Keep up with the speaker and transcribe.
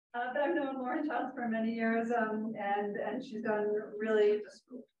But I've known Lauren Childs for many years, and she's done really just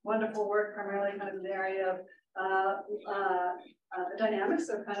wonderful work, primarily kind of in the area of the dynamics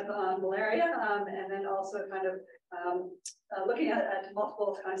of kind of malaria, and then also kind of looking at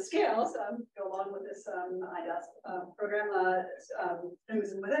multiple kind of scales go along with this IDAS program,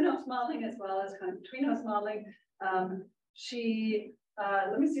 things within host modeling as well as kind of between host modeling. She,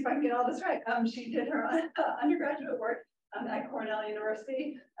 let me see if I can get all this right. She did her undergraduate work at Cornell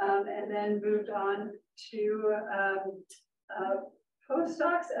University, and then moved on to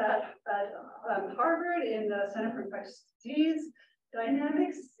postdocs at Harvard in the Center for Infectious Disease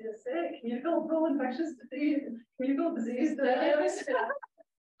Dynamics, communicable infectious disease dynamics.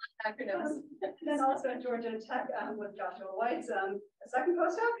 Acronyms. And then also at Georgia Tech with Joshua White's a second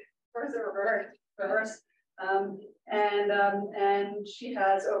postdoc, or is it reverse? And she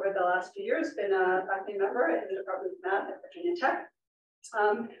has over the last few years been a faculty member in the Department of Math at Virginia Tech,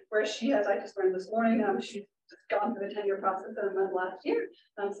 where she has, I just learned this morning, she's just gone through the tenure process in the last year.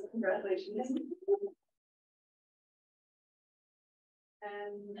 So congratulations.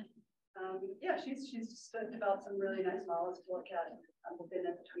 And yeah, she's just developed some really nice models to look at within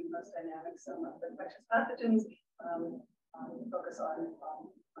and between those dynamics of infectious pathogens, focus on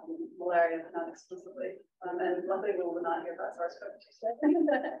malaria, but not exclusively. And luckily we will not hear about SARS-CoV-2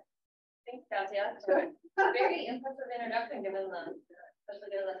 today. Thanks, Katia. Very impressive introduction,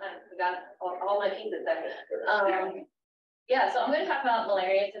 especially given the time. We got all my pieces there. Yeah, so I'm going to talk about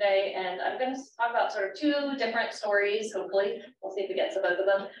malaria today, and I'm going to talk about sort of two different stories. Hopefully, we'll see if we get to both of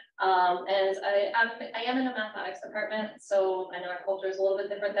them. And I am in a mathematics department, so I know our culture is a little bit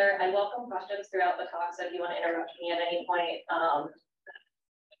different there. I welcome questions throughout the talk, so if you want to interrupt me at any point,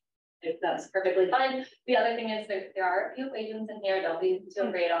 if that's perfectly fine. The other thing is there are a few equations in here. Don't be too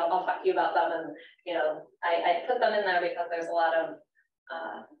afraid. I'll talk to you about them, and I put them in there because there's a lot of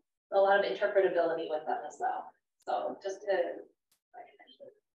interpretability with them as well. So just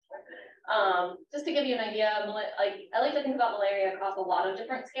to give you an idea, I like to think about malaria across a lot of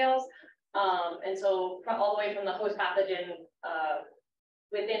different scales. And so all the way from the host pathogen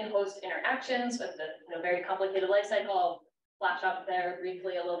within host interactions with the very complicated life cycle, I'll flash up there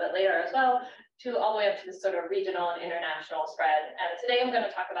briefly a little bit later as well, to all the way up to this sort of regional and international spread. And today I'm going to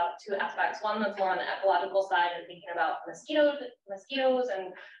talk about two aspects. One that's more on the ecological side and thinking about mosquitoes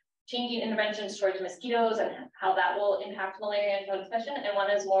and changing interventions towards mosquitoes and how that will impact malaria and transmission. And one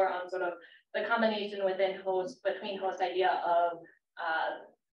is more on sort of the combination between host idea of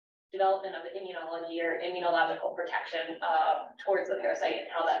development of immunology or immunological protection towards the parasite and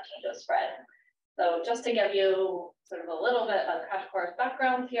how that changes spread. So just to give you sort of a little bit of crash course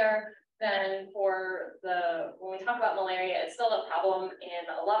background here, then when we talk about malaria, it's still a problem in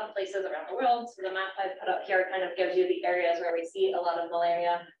a lot of places around the world. So the map I put up here kind of gives you the areas where we see a lot of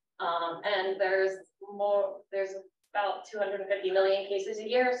malaria. And there's about 250 million cases a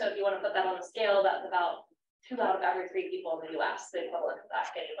year. So if you want to put that on the scale, that's about 2 out of every 3 people in the US, the equivalent of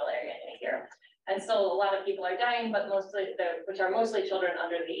that, getting malaria in a year. And so a lot of people are dying, but which are mostly children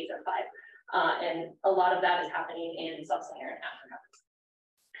under the age of 5. And a lot of that is happening in sub-Saharan Africa.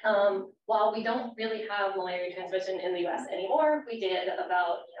 While we don't really have malaria transmission in the US anymore, we did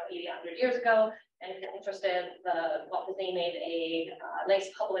about 80, 100 years ago. And if you're interested, Walt Disney made a nice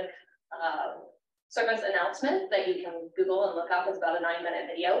public service announcement that you can Google and look up. It's about a 9-minute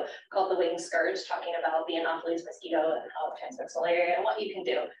video called The Winged Scourge, talking about the Anopheles mosquito and how it transmits malaria and what you can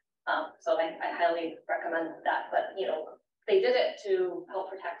do. So I highly recommend that. But they did it to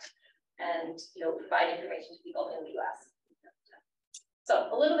help protect and provide information to people in the US. So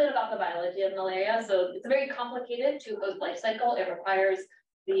a little bit about the biology of malaria. So it's a very complicated 2-host life cycle. It requires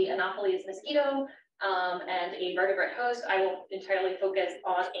the Anopheles mosquito and a vertebrate host. I will entirely focus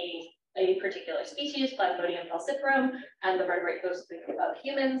on a particular species, Plasmodium falciparum, and the vertebrate host of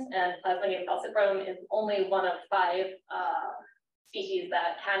humans. And Plasmodium falciparum is only one of 5 species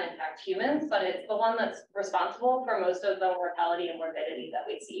that can infect humans, but it's the one that's responsible for most of the mortality and morbidity that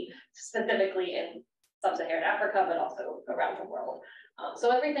we see, specifically in sub-Saharan Africa, but also around the world. So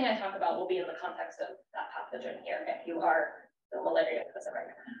everything I talk about will be in the context of that pathogen here, if you are the malaria specific.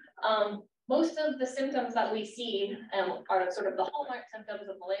 Most of the symptoms that we see are sort of the hallmark symptoms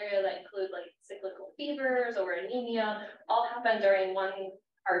of malaria that include like cyclical fevers or anemia, all happen during one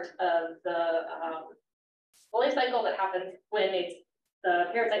part of the life cycle that happens when the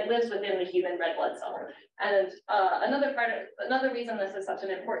parasite lives within the human red blood cell. And another reason this is such an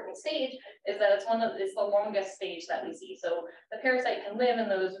important stage is that it's the longest stage that we see. So the parasite can live in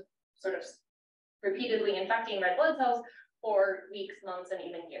those sort of repeatedly infecting red blood cells for weeks, months, and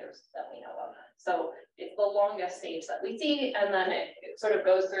even years that we know of. So it's the longest stage that we see, and then it sort of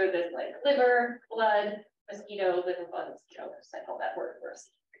goes through this like liver, blood, mosquito, liver, blood, mosquito cycle that we're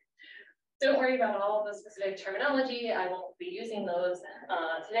seeing. Don't worry about all of the specific terminology. I won't be using those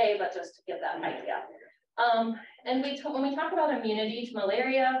today, but just to give that idea. And when we talk about immunity to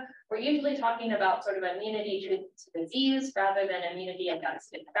malaria, we're usually talking about sort of immunity to disease rather than immunity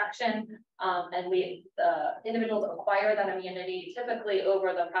against infection. And the individuals acquire that immunity typically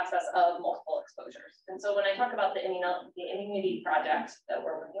over the process of multiple exposures. And so when I talk about the immunity project that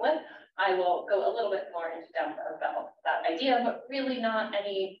we're working with, I will go a little bit more into depth about that idea, but really not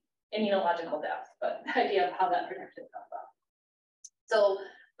any immunological depth, but the idea of how that protection comes up. So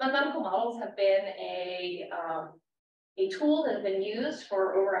mathematical models have been a tool that has been used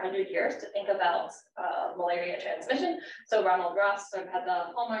for over 100 years to think about malaria transmission. So Ronald Ross sort of had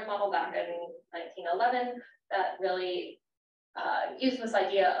the hallmark model back in 1911 that really used this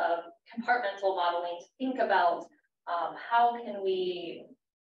idea of compartmental modeling to think about how can we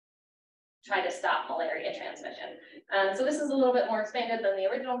try to stop malaria transmission. So this is a little bit more expanded than the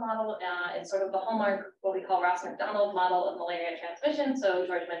original model. It's sort of the hallmark, what we call Ross-McDonald model of malaria transmission. So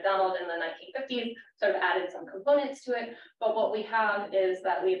George McDonald in the 1950s sort of added some components to it. But what we have is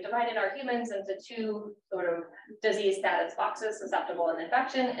that we've divided our humans into two sort of disease status boxes, susceptible and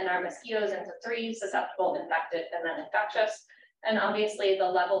infection, and our mosquitoes into three, susceptible, infected, and then infectious. And obviously the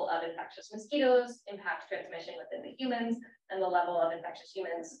level of infectious mosquitoes impacts transmission within the humans, and the level of infectious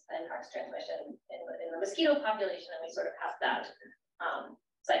humans impacts transmission in the mosquito population, and we sort of have that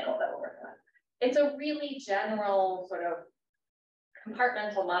cycle that we're working on. It's a really general sort of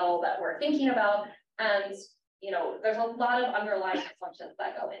compartmental model that we're thinking about, and there's a lot of underlying assumptions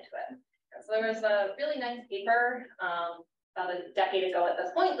that go into it. And so there was a really nice paper about a decade ago at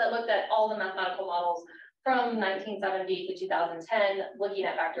this point that looked at all the mathematical models from 1970 to 2010, looking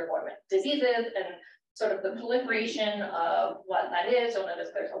at vector-borne diseases and sort of the proliferation of what that is. You'll notice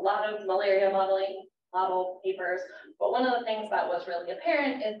there's a lot of malaria model papers, but one of the things that was really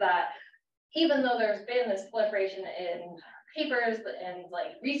apparent is that even though there's been this proliferation in papers and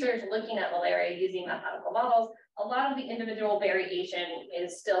like research looking at malaria using mathematical models, a lot of the individual variation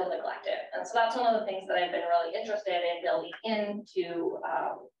is still neglected. And so that's one of the things that I've been really interested in building into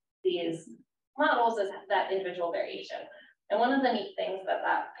these models is that individual variation. And one of the neat things that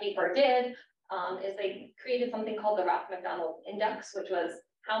that paper did is they created something called the Ross-McDonald Index, which was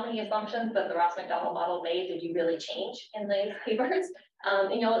how many assumptions that the Ross-McDonald model made did you really change in these papers.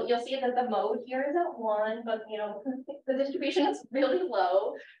 And you'll see that the mode here is at 1, but the distribution is really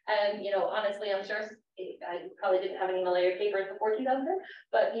low. And honestly, I'm sure I probably didn't have any malaria papers before 2000,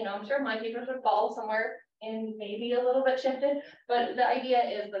 but I'm sure my papers would fall somewhere in maybe a little bit shifted. But the idea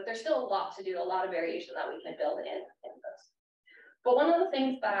is that there's still a lot to do, a lot of variation that we can build in this. But one of the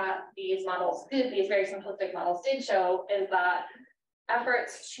things that these models did, these very simplistic models did show, is that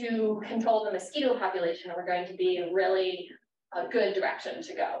efforts to control the mosquito population were going to be really a good direction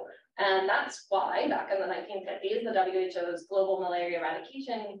to go. And that's why back in the 1950s, the WHO's Global Malaria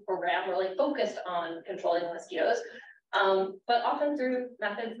Eradication Program really focused on controlling the mosquitoes, but often through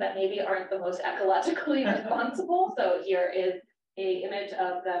methods that maybe aren't the most ecologically responsible. So here is an image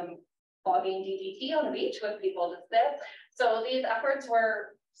of them fogging DDT on the beach with people just there. So these efforts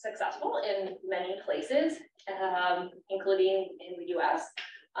were successful in many places, including in the US,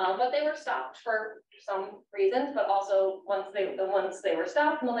 but they were stopped for some reasons, but also once they were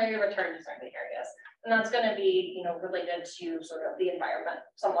stopped, malaria returned to certain areas. And that's going to be related to sort of the environment,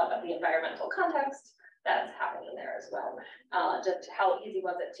 somewhat of the environmental context that's happening there as well. Just how easy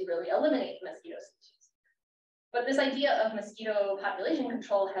was it to really eliminate mosquito species. But this idea of mosquito population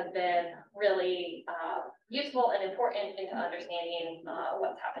control has been really useful and important into understanding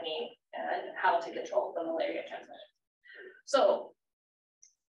what's happening and how to control the malaria transmission. So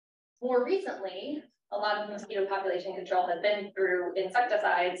more recently, a lot of mosquito population control has been through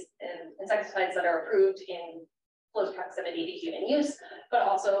insecticides and insecticides that are approved in close proximity to human use, but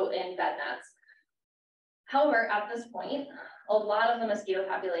also in bed nets. However, at this point, a lot of the mosquito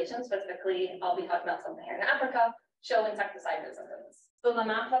populations, specifically, I'll be talking about sub-Saharan Africa, show insecticide resistance. So the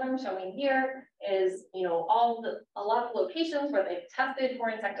map that I'm showing here is, a lot of locations where they've tested for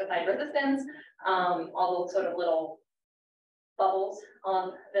insecticide resistance, all those sort of little bubbles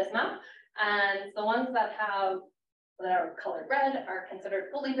on this map. And the ones that are colored red are considered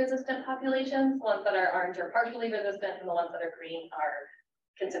fully resistant populations. The ones that are orange are partially resistant, and the ones that are green are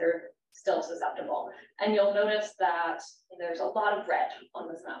considered still susceptible. And you'll notice that there's a lot of red on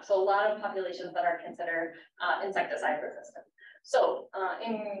this map. So a lot of populations that are considered insecticide resistant. So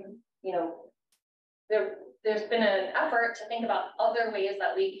there's been an effort to think about other ways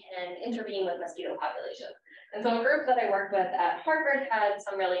that we can intervene with mosquito populations. And so a group that I worked with at Harvard had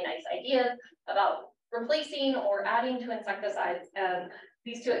some really nice ideas about replacing or adding to insecticides. And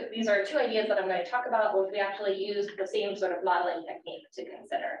these are two ideas that I'm going to talk about, which we actually use the same sort of modeling technique to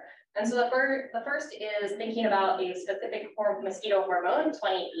consider. And so the first is thinking about a specific mosquito hormone,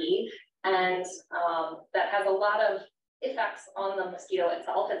 20E, and that has a lot of effects on the mosquito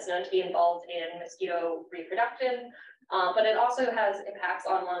itself. It's known to be involved in mosquito reproduction, but it also has impacts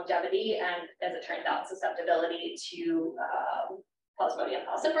on longevity and, as it turns out, susceptibility to Plasmodium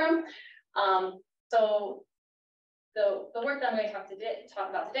falciparum. So the work that I'm going to talk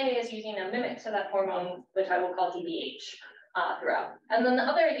about today is using a mimic to that hormone, which I will call DBH throughout. And then the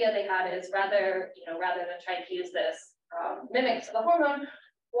other idea they had is rather than trying to use this mimic to the hormone,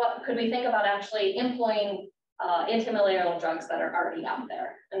 what could we think about actually employing antimalarial drugs that are already out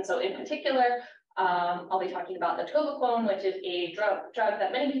there? And so in particular, I'll be talking about the tovaclone, which is a drug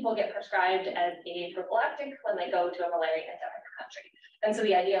that many people get prescribed as a prophylactic when they go to a malaria endemic country. And so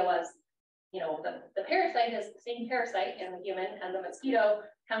the idea was, the parasite is the same parasite in the human and the mosquito.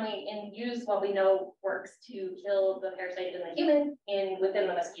 Can we use what we know works to kill the parasite in the human within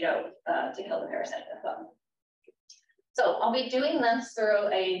the mosquito to kill the parasite as well? So I'll be doing this through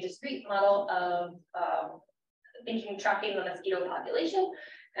a discrete model of tracking the mosquito population.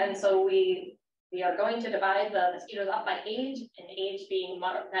 And so we are going to divide the mosquitoes up by age, and age being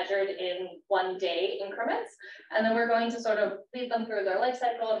measured in 1 day increments. And then we're going to sort of lead them through their life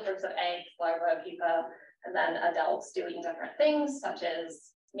cycle in terms of eggs, larvae, pupa, and then adults doing different things such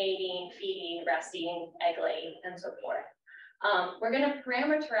as mating, feeding, resting, egg laying, and so forth. We're going to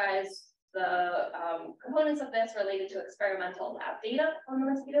parameterize the components of this related to experimental lab data on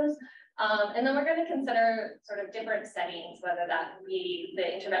the mosquitoes. And then we're going to consider sort of different settings, whether that be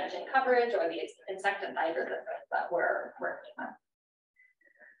the intervention coverage or the insecticide resistance that we're working on.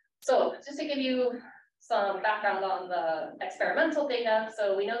 So just to give you some background on the experimental data,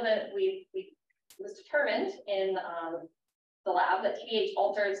 so we know that it was determined in the lab that TBH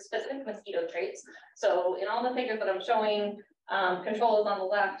alters specific mosquito traits. So in all the figures that I'm showing, control is on the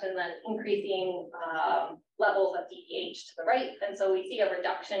left and then increasing levels of DBH to the right. And so we see a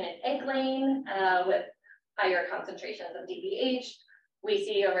reduction in egg laying with higher concentrations of DBH. We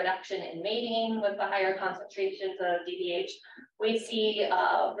see a reduction in mating with the higher concentrations of DBH. We see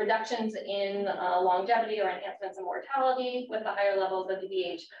reductions in longevity or enhancements in mortality with the higher levels of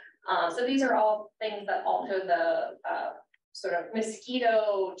DBH. So these are all things that alter the sort of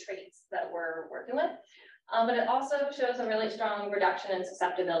mosquito traits that we're working with. But it also shows a really strong reduction in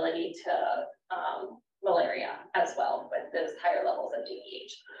susceptibility to malaria as well with those higher levels of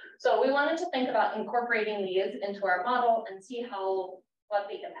DBH. So we wanted to think about incorporating these into our model and see what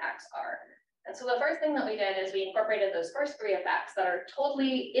the impacts are. And so the first thing that we did is we incorporated those first 3 effects that are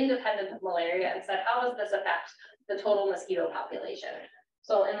totally independent of malaria and said, how does this affect the total mosquito population?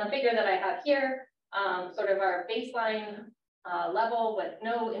 So in the figure that I have here, sort of our baseline level with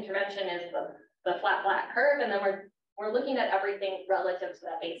no intervention is the flat black curve, and then we're looking at everything relative to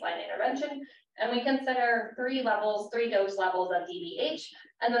that baseline intervention, and we consider 3 dose levels of DBH,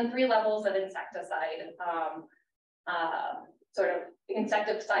 and then 3 levels of insecticide, sort of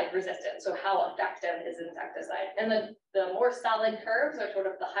insecticide resistance. So how effective is insecticide? And the more solid curves are sort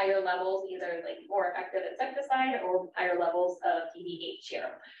of the higher levels, either like more effective insecticide or higher levels of DBH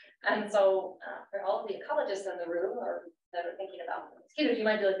here. And so for all of the ecologists in the room or that are thinking about mosquitoes, you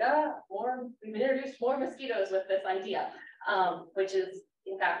might be like, we've introduced more mosquitoes with this idea, which is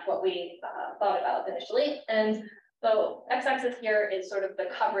in fact what we thought about initially. And so x-axis here is sort of the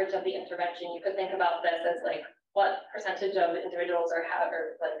coverage of the intervention. You could think about this as like what percentage of individuals or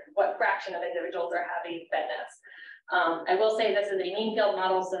like what fraction of individuals are having fitness. I will say this is a mean field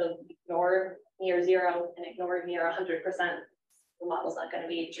model, so ignore near 0 and ignore near 100%. The model's not going to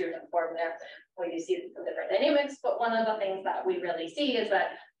be true to form there. We do see some different dynamics, but one of the things that we really see is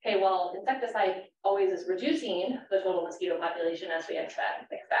that, okay, well, insecticide always is reducing the total mosquito population as we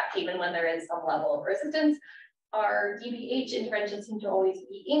expect, even when there is some level of resistance. Our DBH interventions seem to always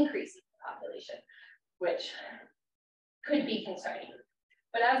be increasing the population, which could be concerning.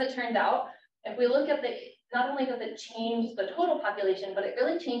 But as it turned out, if we look at not only does it change the total population, but it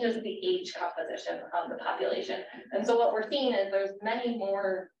really changes the age composition of the population. And so what we're seeing is there's many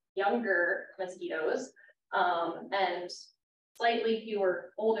more younger mosquitoes and slightly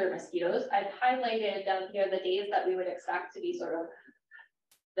fewer older mosquitoes. I've highlighted down here the days that we would expect to be sort of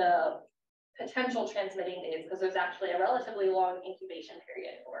the potential transmitting days, because there's actually a relatively long incubation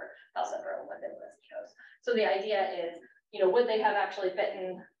period for falciparum within mosquitoes. So the idea is, would they have actually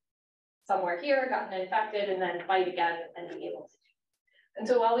bitten somewhere here, gotten infected, and then fight again and be able to. And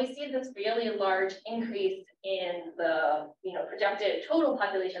so while we see this really large increase in the projected total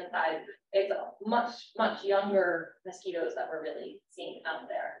population size, it's much, much younger mosquitoes that we're really seeing out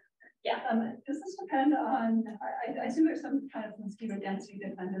there. Yeah. Does this depend on, I assume there's some kind of mosquito density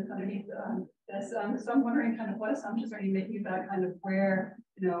dependence underneath this. So I'm wondering kind of what assumptions are you making about kind of where,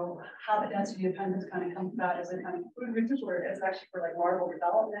 how the density dependence kind of comes about? Is it kind of food research or is it actually for like larval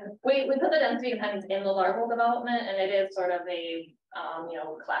development? We put the density dependence in the larval development, and it is sort of a,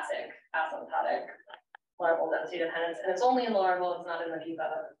 classic asymptotic larval density dependence. And it's only in the larval, it's not in the pupa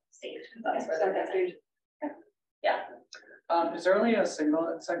stage, because that's where they're stage. Yeah. Is there only a single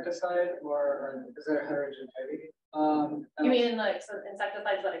insecticide or is there heterogeneity? You mean like some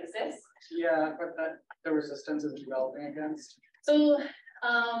insecticides that exist? Yeah, but that the resistance is developing against. So,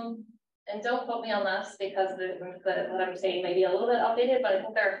 and don't quote me on this because what I'm saying may be a little bit outdated, but I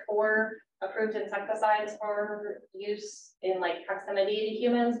think there are 4 approved insecticides for use in like proximity to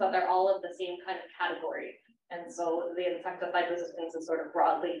humans, but they're all of the same kind of category. And so the insecticide resistance is sort of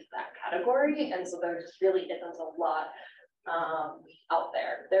broadly to that category. And so there just really isn't a lot out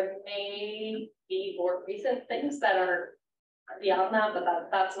there. There may be more recent things that are beyond that, but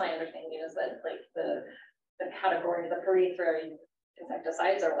that's my understanding is that like the category, the periphery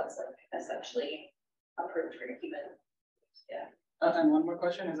insecticides are what's like essentially approved for human. Yeah. And one more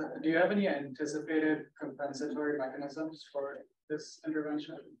question is, do you have any anticipated compensatory mechanisms for this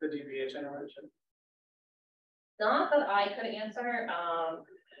intervention, the DBH intervention? Not that I could answer.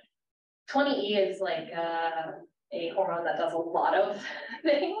 20E is like a hormone that does a lot of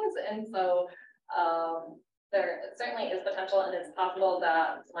things, and so there certainly is potential, and it's possible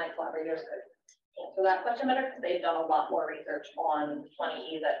that my collaborators could answer that question better because they've done a lot more research on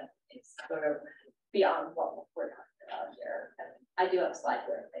 20E that is sort of beyond what we're talking about here. And I do have slides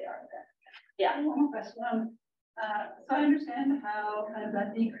where they are there. Yeah. One more question. So I understand how kind of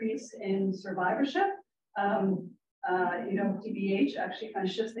that decrease in survivorship, DBH actually kind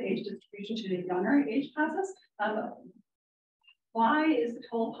of shifts the age distribution to the younger age classes. Why is the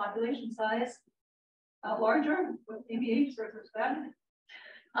total population size larger with DBH versus that?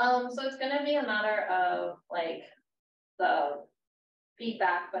 So it's going to be a matter of like the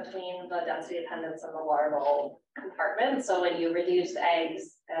feedback between the density dependence and the larval compartment. So when you reduce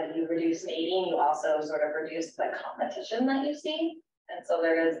eggs and you reduce mating, you also sort of reduce the competition that you see. And so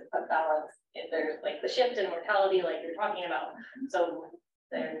there is a balance. If there's like the shift in mortality, like you're talking about, so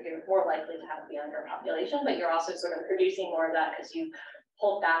you're more likely to have the younger population, but you're also sort of producing more of that because you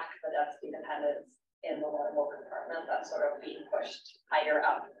pull back the density dependence in the larval compartment that's sort of being pushed higher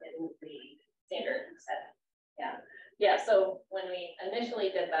up in the standard set. Yeah. Yeah, so when we initially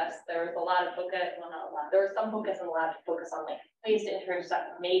did this, there was a lot of focus, well, not a lot, there was some focus in the lab to focus on like ways to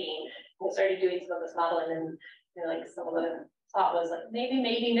intercept mating. We started doing some of this modeling, and like some of the thought was like maybe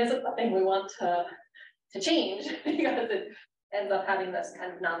mating isn't the thing we want to change because it ends up having this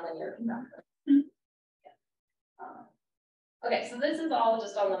kind of nonlinear feedback. Okay, so this is all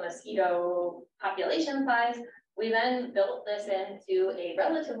just on the mosquito population size. We then built this into a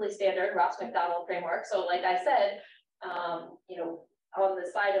relatively standard Ross-McDonald framework. So like I said, on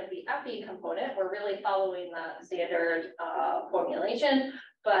the side of the epi component, we're really following that standard formulation,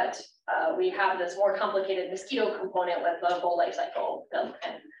 but we have this more complicated mosquito component with the full life cycle built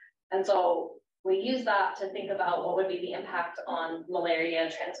in. And so we use that to think about what would be the impact on malaria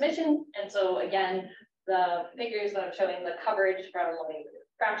transmission. And so again, the figures that I'm showing the coverage from like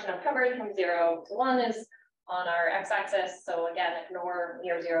fraction of coverage from 0 to 1 is on our x-axis. So again, ignore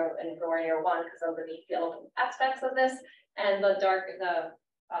near 0 and ignore near 1 because of the neat field aspects of this. And the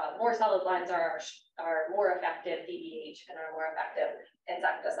more solid lines are more effective DBH and are more effective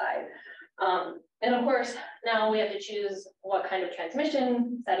insecticide. And of course, now we have to choose what kind of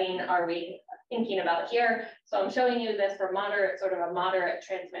transmission setting are we thinking about here. So I'm showing you this for sort of a moderate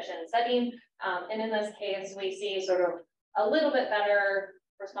transmission setting. And in this case, we see sort of a little bit better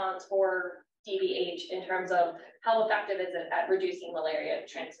response for DBH in terms of how effective is it at reducing malaria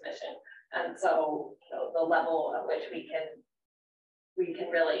transmission. And so the level at which we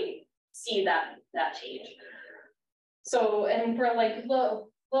can really see that change. So, and for like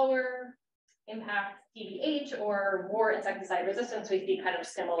lower impact DBH or more insecticide resistance, we see kind of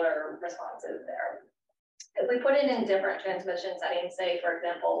similar responses there. If we put it in different transmission settings, say for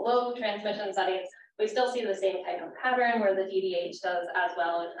example, low transmission settings, we still see the same type of pattern where the DBH does as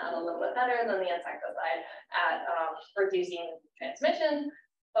well, if not a little bit better than the insecticide at reducing transmission.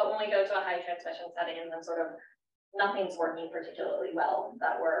 But when we go to a high transmission setting, then sort of nothing's working particularly well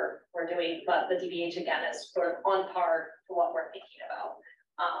that we're doing, but the DBH again is sort of on par to what we're thinking about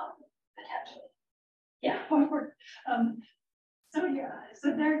Yeah. So yeah,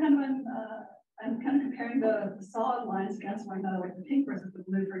 so they're kind of I'm kind of comparing the solid lines against one another, like the pink versus the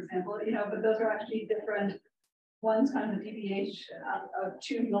blue, for example, but those are actually different. One's kind of the DBH of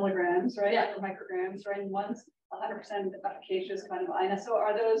 2 milligrams, right? Yeah. Or micrograms, right? And one's 100% efficacious kind of IDAS. So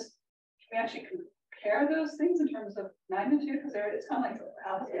are those, can we actually compare those things in terms of magnitude? Because it's kind of like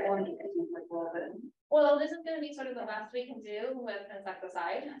apples and oranges, like a little bit. Well, this is going to be sort of the best we can do with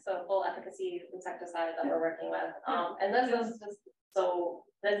insecticide, so full efficacy insecticide that we're working with. And this is just, so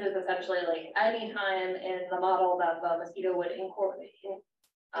this is essentially like any time in the model that the mosquito would incorporate,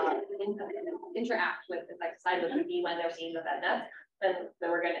 interact with insecticide, which would be when they're seeing the bed net, then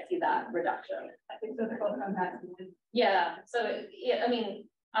we're going to see that reduction. I think so. They're both unvaccinated. Yeah. So yeah, I mean,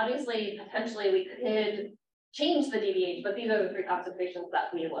 obviously, potentially we could change the DBH, but these are the 3 concentrations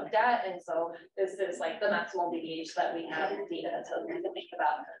that we looked at, and so this is like the maximal DBH that we have data to think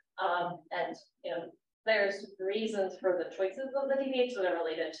about. And there's reasons for the choices of the DBH that are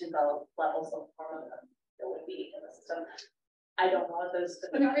related to the levels of hormone that would be in the system. I don't know what those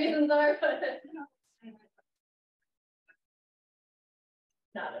specific reasons are, but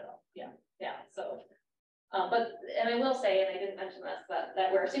not at all. Yeah. So, and I will say, and I didn't mention this,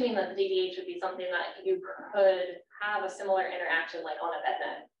 that we're assuming that the DBH would be something that you could have a similar interaction like on a bed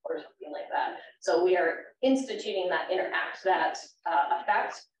net or something like that. So we are instituting that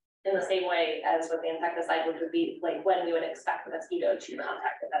effect in the same way as with the insecticide, which would be like when we would expect the mosquito to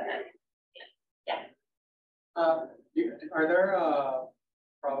contact the bed net. Yeah. Are there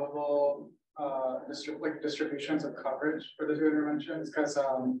probable distributions of coverage for the 2 interventions? Because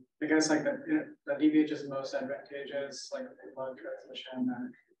I guess like the DBH is most advantageous, like blood transmission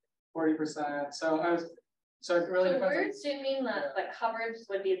and 40%. So it really depends. We're assuming that the coverage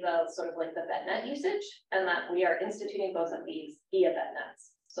would be the sort of like the bed net usage, and that we are instituting both of these via bed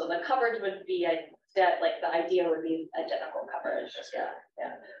nets. So the coverage would be that like the idea would be identical coverage.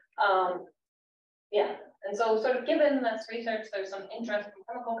 Yeah. And so sort of given this research, there's some interest from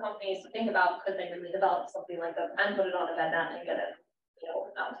chemical companies to think about, could they really develop something like this and put it on a bed net and get it,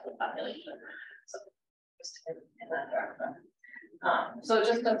 out to the population. So just in that direction. So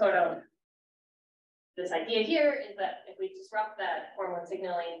just to sort of, this idea here is that if we disrupt that hormone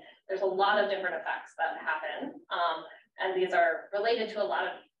signaling, there's a lot of different effects that happen. And these are related to a lot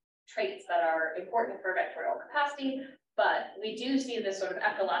of traits that are important for vectorial capacity. But we do see this sort of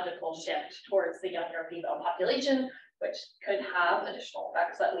ecological shift towards the younger female population, which could have additional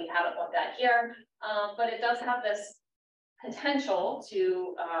effects that we haven't looked at here. But it does have this potential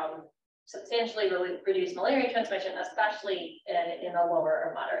to substantially reduce malaria transmission, especially in a lower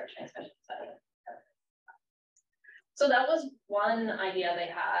or moderate transmission setting. So that was one idea they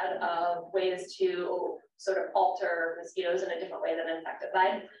had of ways to sort of alter mosquitoes in a different way than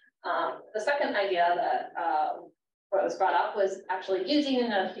insecticide. The second idea that what was brought up was actually using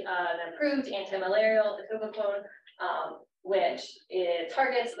an improved anti-malarial atovaquone, which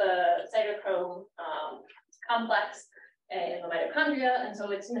targets the cytochrome complex in the mitochondria, and so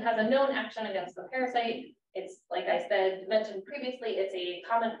it has a known action against the parasite. It's, like I mentioned previously, it's a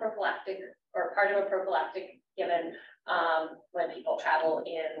common prophylactic or part of a prophylactic given when people travel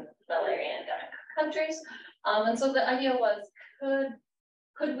in malaria endemic countries. And so the idea was,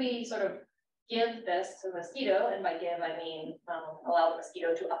 could we sort of give this to the mosquito, and by give I mean allow the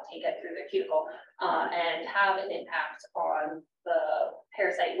mosquito to uptake it through their cuticle and have an impact on the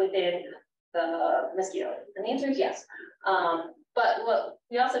parasite within the mosquito? And the answer is yes. But what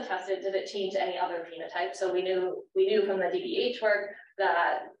we also tested, did it change any other phenotype? So we knew from the DBH work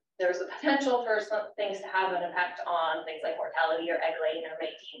that there was a potential for some things to have an impact on things like mortality or egg laying or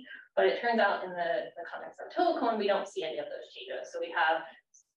mating. But it turns out in the context of atovaquone, we don't see any of those changes. So we have,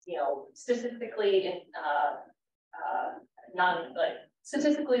 statistically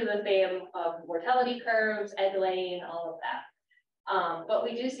statistically the same mortality curves, egg laying, all of that. But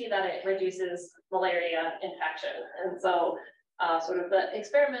we do see that it reduces malaria infection. And so sort of the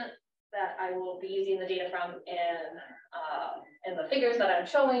experiment that I will be using the data from in the figures that I'm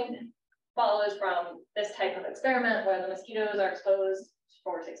showing follows from this type of experiment where the mosquitoes are exposed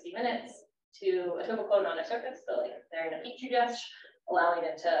for 60 minutes to atovaquone on a surface. So like they're in a petri dish, allowing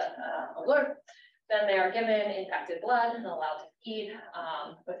it to absorb. Then they are given infected blood and allowed to feed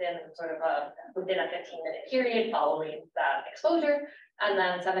within a 15-minute period following that exposure. And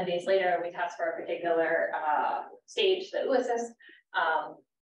then 7 days later, we test for a particular stage, the oocyst,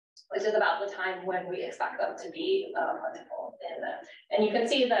 which is about the time when we expect them to be plentiful. And you can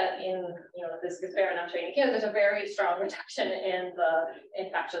see that in this experiment I'm showing you here, there's a very strong reduction in the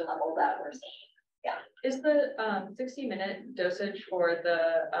infection level that we're seeing. Is the 60-minute dosage for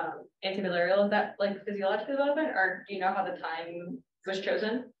the antimalarial, is that like physiologically relevant, or do you know how the time was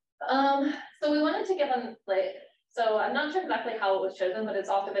chosen? So we wanted to give them like, so I'm not sure exactly how it was chosen, but it's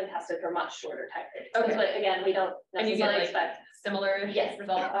also been tested for much shorter time periods. Okay. But again, we don't necessarily expect similar results,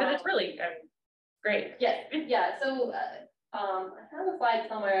 because it's really great. Yes, yeah. So I have a slide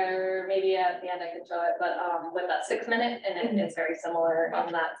somewhere, maybe at the end I can show it, but with that 6 minute, and it's very similar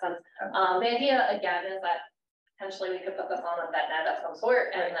in that sense. The idea again is that potentially we could put this on a bed net of some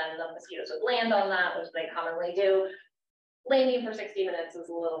sort, and then the mosquitoes would land on that, which they commonly do. Landing for 60 minutes is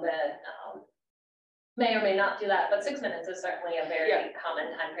a little bit, may or may not do that, but 6 minutes is certainly a very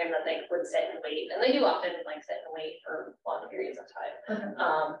common time frame that they would sit and wait, and they do often like sit and wait for long periods of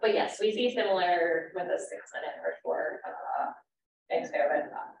time. But yes, we see similar with a 6 minute for sure experiment.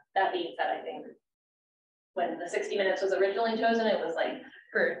 That being said, I think when the 60 minutes was originally chosen, it was like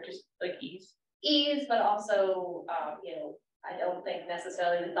For just like ease, but also you know, I don't think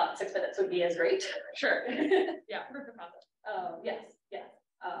necessarily we thought 6 minutes would be as great. sure. Yeah, proof of concept. Yes.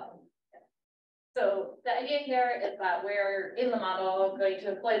 So the idea here is that we're in the model going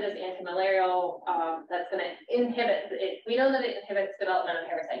to employ this antimalarial that's going to inhibit it. We know that it inhibits development of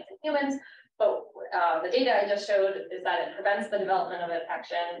parasites in humans, but the data I just showed is that it prevents the development of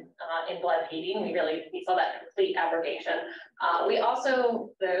infection in blood feeding. We saw that complete abrogation.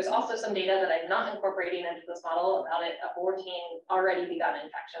 There's also some data that I'm not incorporating into this model about it aborting already begun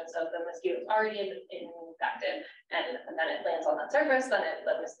infection. So if the mosquito is already infected and then it lands on that surface, then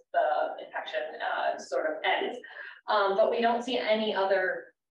the infection sort of ends. But we don't see any other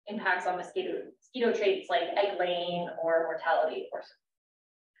impacts on mosquito traits like egg laying or mortality or.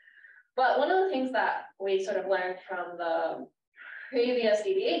 But one of the things that we sort of learned from the previous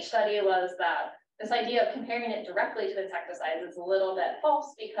DBH study was that this idea of comparing it directly to insecticides is a little bit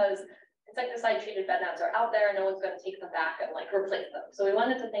false, because insecticide treated bed nets are out there and no one's going to take them back and like replace them. So we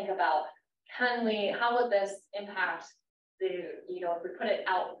wanted to think about, how would this impact if we put it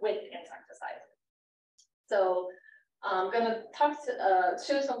out with insecticides? So I'm going to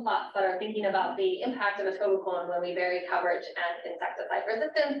show some plots that are thinking about the impact of atovaquone when we vary coverage and insecticide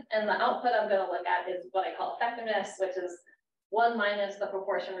resistance. And the output I'm going to look at is what I call effectiveness, which is 1 minus the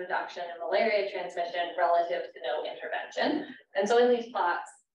proportion reduction in malaria transmission relative to no intervention. And so in these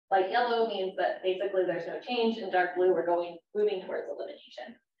plots, light yellow means that basically there's no change. In dark blue, we're moving towards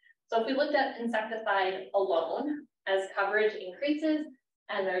elimination. So if we looked at insecticide alone, as coverage increases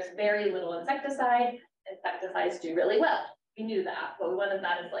and there's very little insecticide, insecticides do really well. We knew that, but we wanted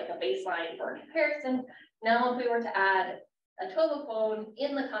that as like a baseline for comparison. Now, if we were to add atovaquone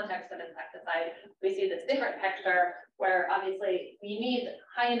in the context of insecticide, we see this different picture where obviously we need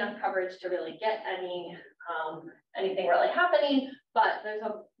high enough coverage to really get anything really happening, but there's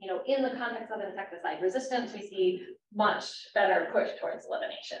in the context of insecticide resistance, we see much better push towards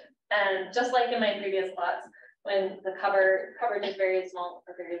elimination. And just like in my previous plots, when the coverage is very small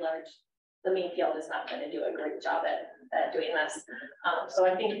or very large, the main field is not going to do a great job at doing this. So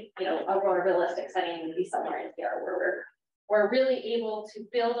I think, a more realistic setting would be somewhere in here where we're really able to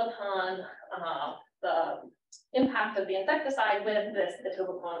build upon the impact of the insecticide with this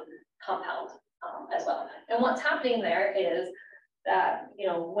atovaquone compound as well. And what's happening there is that,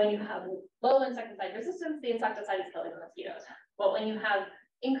 when you have low insecticide resistance, the insecticide is killing the mosquitoes. But when you have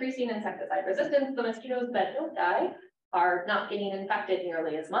increasing insecticide resistance, the mosquitoes that don't die are not getting infected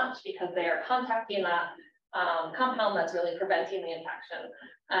nearly as much because they are contacting that compound that's really preventing the infection.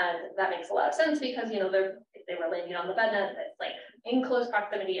 And that makes a lot of sense because, if they were landing on the bed net, it's like in close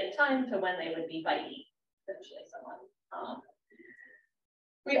proximity in time to when they would be biting potentially someone.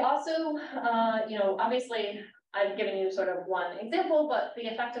 We also, obviously I've given you sort of one example, but the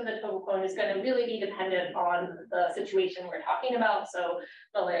effect of the atovaquone is going to really be dependent on the situation we're talking about. So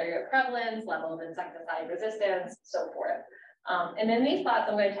malaria prevalence, level of insecticide resistance, so forth. And in these plots,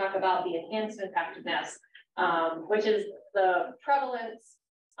 I'm going to talk about the enhanced effectiveness, which is the prevalence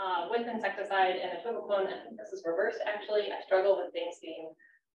with insecticide and atovaquone. I think this is reversed, actually. I struggle with things being,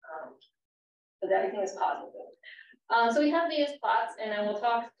 but everything is positive. So we have these plots, and I will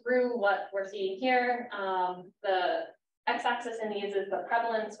talk through what we're seeing here. The x-axis in these is the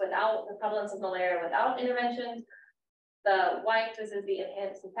prevalence of malaria without interventions. The y-axis is the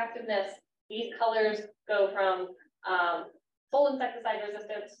enhanced effectiveness. These colors go from full insecticide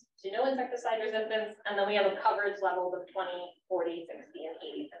resistance to no insecticide resistance, and then we have a coverage levels of 20, 40, 60, and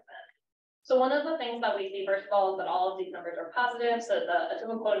 80%. So one of the things that we see, first of all, is that all of these numbers are positive. So the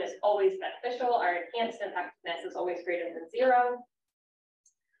atovaquone is always beneficial. Our enhanced effectiveness is always greater than 0.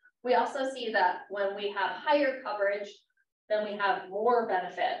 We also see that when we have higher coverage, then we have more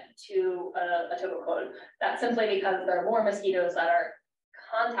benefit to a atopic. That's simply because there are more mosquitoes that are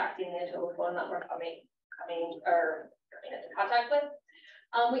contacting the atopic that we're coming into contact with.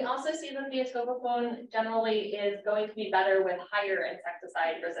 We also see that the atopic generally is going to be better with higher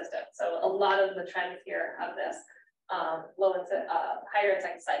insecticide resistance. So a lot of the trends here have this higher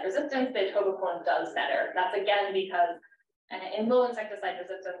insecticide resistance. The atopic does better. That's again because in low insecticide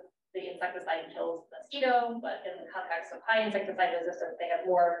resistance, the insecticide kills the mosquito, but in the context of high insecticide resistance, they have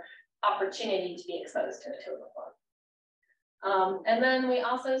more opportunity to be exposed to atopic. And then we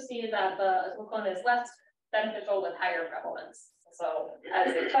also see that the atopic is less beneficial with higher prevalence. So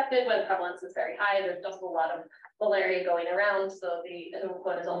as expected, when prevalence is very high, there's just a lot of malaria going around. So the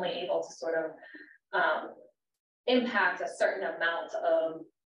atopic is only able to sort of impact a certain amount of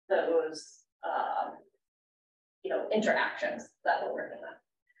those interactions that we're working on.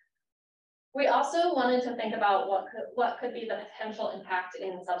 We also wanted to think about what could be the potential impact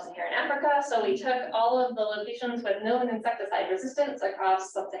in sub-Saharan Africa. So we took all of the locations with known insecticide resistance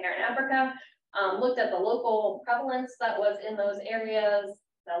across sub-Saharan Africa, looked at the local prevalence that was in those areas,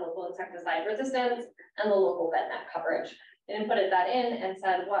 the local insecticide resistance, and the local VetNet coverage, and put that in and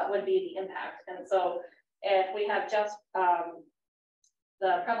said what would be the impact. And so if we have just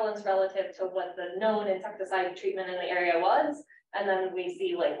the prevalence relative to what the known insecticide treatment in the area was, and then we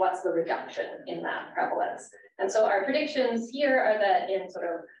see like what's the reduction in that prevalence. And so our predictions here are that in sort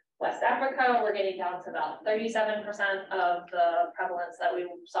of West Africa, we're getting down to about 37% of the prevalence that we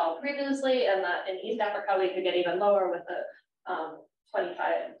saw previously, and that in East Africa, we could get even lower with the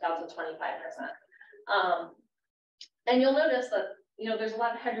 25 to 25%. And you'll notice that, there's a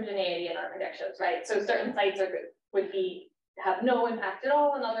lot of heterogeneity in our predictions, right? So certain sites would have no impact at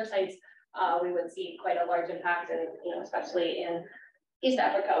all, and other sites we would see quite a large impact, and especially in East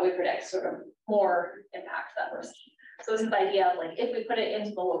Africa, we predict sort of more impact that we're seeing. So this is the idea of like, if we put it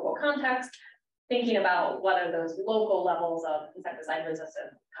into the local context, thinking about what are those local levels of insecticide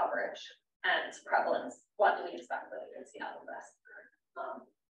resistant coverage and prevalence, what do we expect that we can see out of this?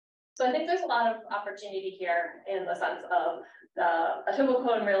 So I think there's a lot of opportunity here in the sense of the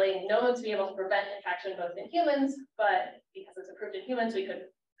atopic really known to be able to prevent infection both in humans, but because it's approved in humans, we could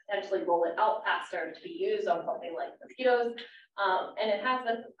potentially roll it out faster to be used on something like mosquitoes. And it has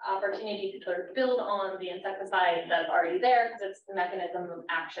this opportunity to sort of build on the insecticide that's already there because its mechanism of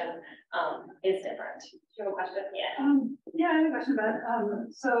action is different. Do you have a question? Yeah. Yeah, I have a question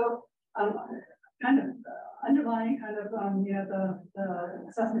about kind of underlying kind of the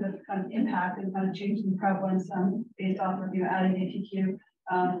assessment of kind of impact and kind of changing the prevalence based off of adding ATQ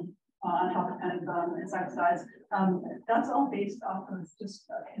on top of kind of insecticides. That's all based off of just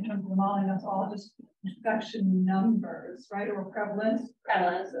in terms of the modeling. That's all just infection numbers, right? Or prevalence.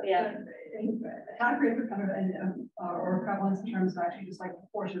 Prevalence, yeah. Attack rates are kind of or prevalence in terms of actually just like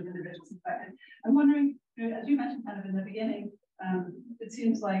proportion of individuals infected. I'm wondering, as you mentioned kind of in the beginning, it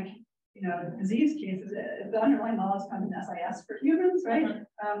seems like disease cases, if the underlying knowledge comes in SIS for humans, right?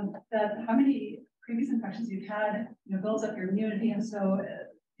 That how many previous infections you've had, builds up your immunity, and so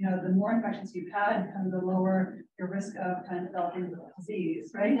the more infections you've had, kind of the lower your risk of kind of developing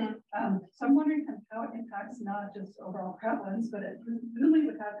disease, right? So I'm wondering kind of how it impacts not just overall prevalence, but it presumably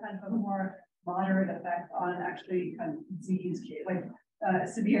would have kind of a more moderate effect on actually kind of disease case, like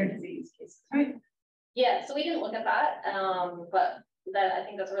severe disease cases, right? Yeah, so we didn't look at that, but I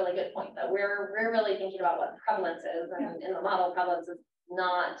think that's a really good point, that we're really thinking about what prevalence is, and in the model, prevalence is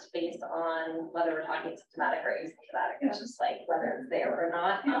not based on whether we're talking symptomatic or asymptomatic. It's just like whether it's there or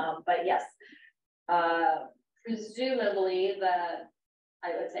not. But yes, presumably that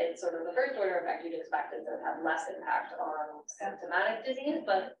I would say it's sort of the first order effect you'd expect is to have less impact on symptomatic disease,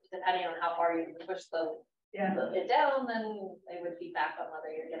 but depending on how far you push it down, then it would be back on whether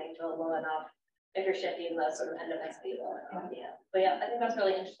you're getting to a low enough, if you're shifting the sort of endemicity low enough. But yeah, I think that's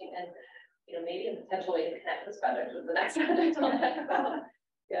really interesting, and maybe a potential way to connect this project with the next project I'll talk about.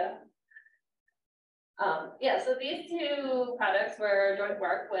 So these two projects were joint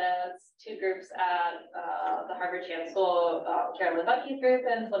work with two groups at the Harvard Chan School, Carolyn Bucky's group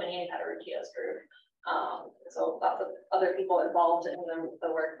and Flamini Patarucchio's group. So lots of other people involved in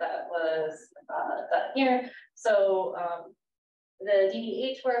the work that was done here. So the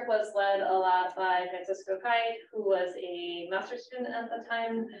DDH work was led a lot by Francisco Kite, who was a master's student at the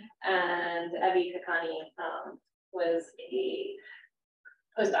time, and Evie Kakani was a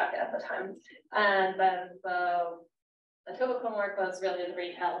postdoc at the time. And then the atopic work was really the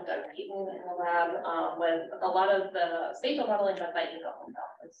brainchild of Doug Keaton in the lab, with a lot of the spatial modeling done by Ingo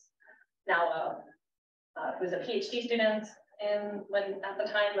himself. Who's now who's a PhD student at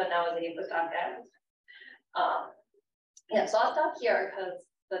the time, but now is a postdoc at. Yeah, so I'll stop here because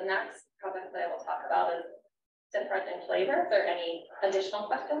the next project that I will talk about is different in flavor. If there are any additional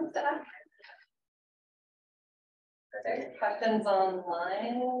questions to ask? Are there questions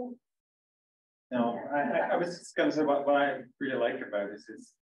online? No, I was just going to say what I really like about this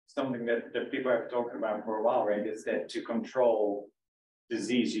is something that people have talked about for a while, right? Is that to control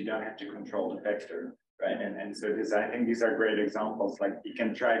disease, you don't have to control the vector, right? And so this, I think these are great examples. Like you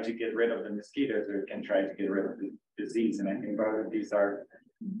can try to get rid of the mosquitoes, or you can try to get rid of the disease. And I think both of these are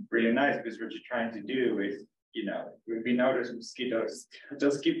really nice because what you're trying to do is, you know, we know those mosquitoes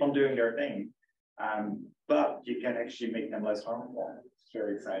just keep on doing their thing, but you can actually make them less harmful. It's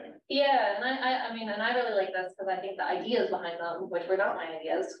very exciting. Yeah, and I mean, and I really like this because I think the ideas behind them, which were not my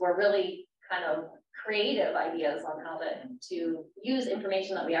ideas, were really kind of creative ideas on how to use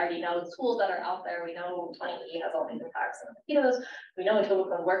information that we already know, tools that are out there. We know 20E has all these impacts on mosquitoes. We know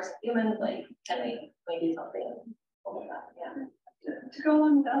Etobicoke works with humans. Like, can we do something with that? Yeah. To go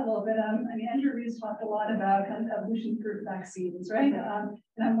along with that a little bit, I mean, Andrew Reed's talked a lot about kind of evolution-proof vaccines, right? And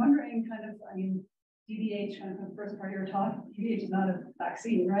I'm wondering kind of, I mean, DDH, kind of the first part of your talk, DDH is not a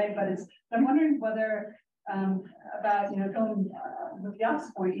vaccine, right? But I'm wondering whether, about, you know, going with the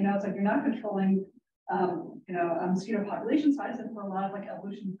opposite point, you know, it's like you're not controlling, you know, mosquito population size, and for a lot of like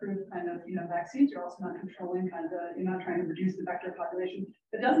evolution-proof kind of, you know, vaccines, you're also not controlling kind of you're not trying to reduce the vector population.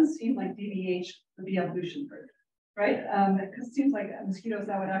 It doesn't seem like DDH would be evolution-proof. Right, because it seems like mosquitoes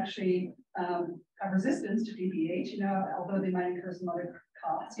that would actually have resistance to DBH, you know, although they might incur some other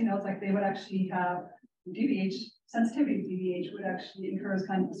costs, you know, it's like they would actually have DBH, sensitivity to DBH would actually incur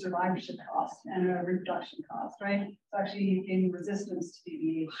kind of a survivorship cost and a reproduction cost, right? So actually gaining resistance to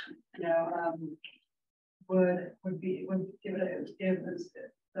DBH, you know, would give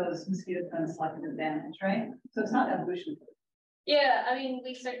those mosquitoes kind of selective advantage, right? So it's not evolution. Yeah, I mean,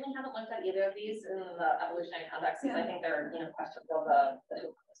 we certainly haven't looked at either of these in the evolutionary context, because I think there are, you know, questions on the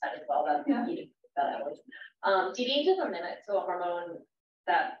side as well that DDH is a mimic to a hormone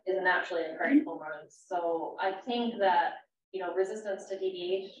that is naturally occurring hormone. So I think that, you know, resistance to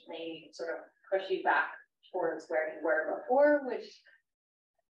DDH may sort of push you back towards where you were before, which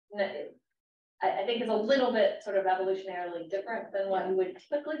I think is a little bit sort of evolutionarily different than what you would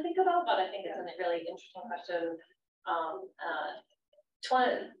typically think about, but I think it's a really interesting question.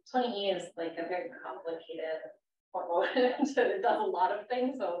 20E is like a very complicated hormone. It does a lot of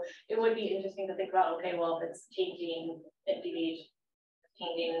things, so it would be interesting to think about, okay, well, if it's changing, if DDH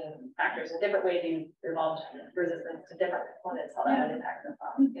changing factors in different ways, you evolved resistance to different components, how that would impact the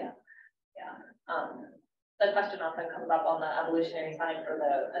problem. Yeah. The question often comes up on the evolutionary side for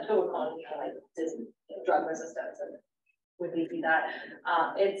the Etobicoke, like drug resistance, and would we see that?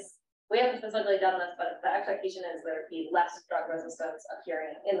 We haven't specifically done this, but the expectation is there would be less drug resistance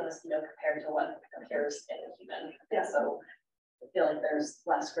appearing in the mosquito compared to what appears in the human. Yeah, so I feel like there's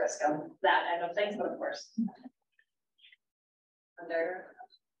less risk of that end of things, but of course,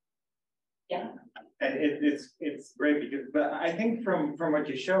 yeah. And it's great because, but I think from what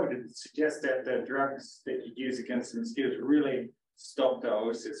you showed, it suggests that the drugs that you use against the mosquitoes really stop the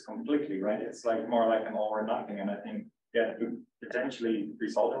oocysts completely, right? It's like more like an all or nothing, and I think that could potentially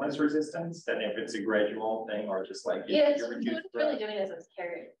result in less resistance than if it's a gradual thing or just like it's what it's really doing is it's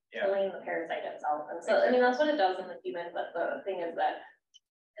killing the parasite itself. And so I mean that's what it does in the human, but the thing is that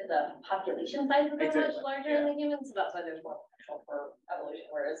the population size is much larger in the humans, so that's why there's more potential for evolution.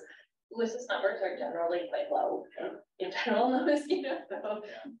 Whereas oocyst numbers are generally quite low in general in the mosquito, so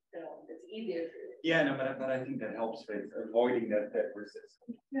you know, it's easier for you. Yeah, no, but I think that helps with avoiding that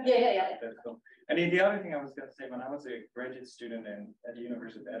resistance. Yeah. Cool. And the other thing I was going to say, when I was a graduate student at the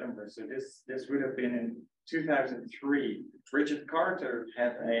University of Edinburgh, so this would have been in 2003. Richard Carter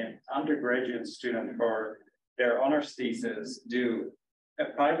had an undergraduate student for their honors thesis do a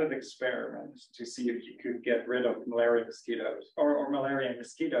pilot experiment to see if you could get rid of malaria mosquitoes or malaria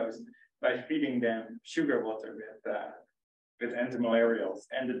mosquitoes by feeding them sugar water with antimalarials.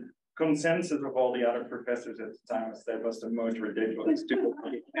 And the consensus of all the other professors at the time was that was the most ridiculous stupid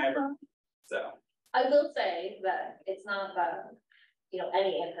thing ever. So I will say that it's not that, you know,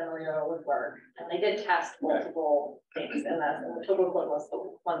 any antimalarial would work, and they did test multiple things in that, and the Etobicoke was the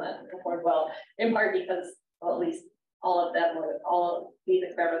one that performed well, in part because, well, at least all of these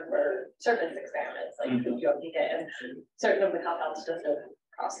experiments were surface experiments, like you get, and certain of the compounds just don't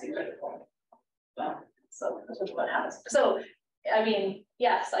cross the critical. So that's what happens. So I mean,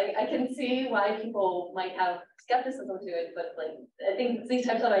 yes, I can see why people might have skepticism to it, but like I think it's these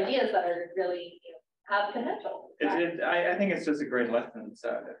types of ideas that are really, you know, have potential. I think it's just a great lesson.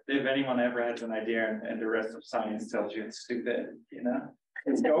 So if anyone ever has an idea and the rest of science tells you it's stupid, you know,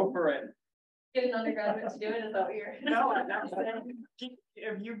 just go for it. get an undergraduate to do it, is that what you're? No, I'm not saying,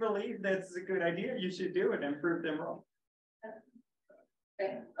 if you believe that's a good idea, you should do it and prove them wrong.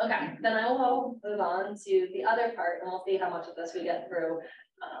 Okay, then I will move on to the other part and we'll see how much of this we get through,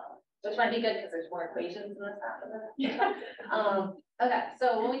 which might be good because there's more equations in this half of it. Okay,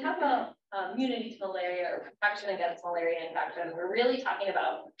 so when we talk about immunity to malaria or protection against malaria infection, we're really talking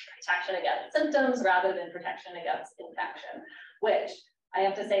about protection against symptoms rather than protection against infection, which I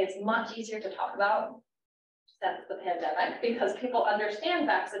have to say it's much easier to talk about since the pandemic because people understand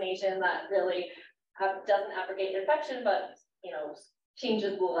vaccination that really doesn't abrogate infection, but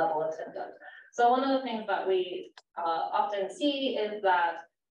changes the level of symptoms. So one of the things that we often see is that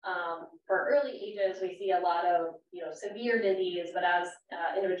for early ages, we see a lot of severe disease, but as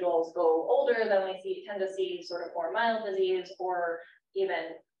individuals go older, then we tend to see sort of more mild disease or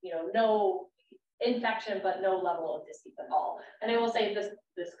even no infection, but no level of disease at all. And I will say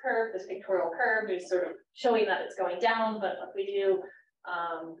this curve, this pictorial curve is sort of showing that it's going down, but if we do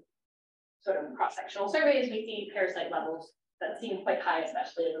sort of cross-sectional surveys, we see parasite levels that seem quite high,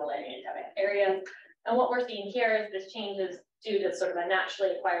 especially in malaria endemic areas. And what we're seeing here is this change is due to sort of a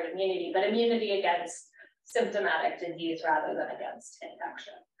naturally acquired immunity, but immunity against symptomatic disease rather than against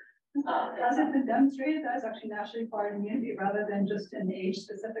infection. Has it been demonstrated that it's actually naturally acquired immunity rather than just an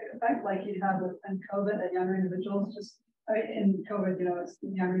age-specific effect like you'd have with COVID that younger individuals in COVID, it's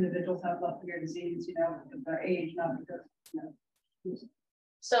younger individuals have less severe disease, because of their age, not because,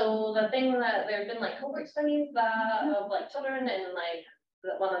 So the thing that there have been like cohort studies of like children and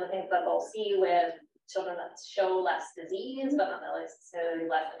like one of the things that they'll see with children that show less disease, but not necessarily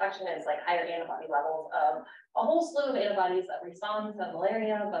less infection is like higher antibody levels of a whole slew of antibodies that respond to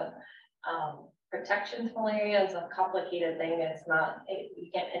malaria, but protection to malaria is a complicated thing. It's not,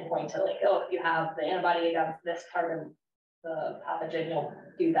 you can't pinpoint to like, oh, if you have the antibody against this part of the pathogen, you'll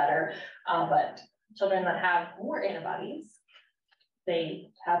do better. But children that have more antibodies,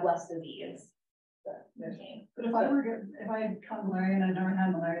 they have less disease. But if I had caught malaria and I'd never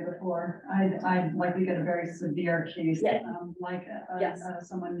had malaria before, I'd likely get a very severe case, yes.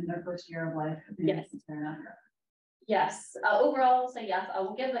 Someone in their first year of life. Yes. Yes. Overall, say yes. I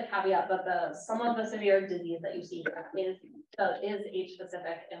will give the caveat, but some of the severe disease that you see is age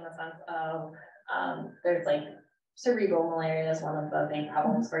specific in the sense of there's like cerebral malaria is one of the big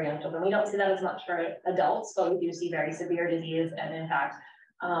problems for young children. We don't see that as much for adults, but we do see very severe disease. And in fact,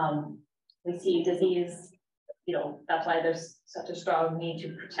 we see disease, that's why there's such a strong need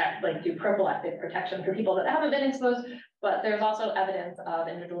to protect, like do prophylactic protection for people that haven't been exposed. But there's also evidence of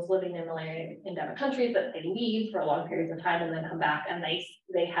individuals living in malaria endemic countries that they leave for long periods of time and then come back and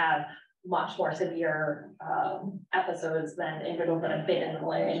they have much more severe episodes than individuals that have been in the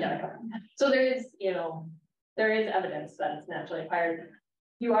malaria endemic country. So there is evidence that it's naturally acquired.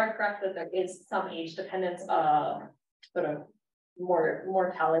 You are correct that there is some age dependence of sort of more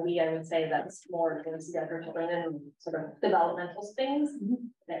mortality, I would say that's more against younger children and sort of developmental things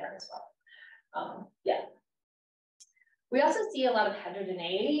there as well. Yeah. We also see a lot of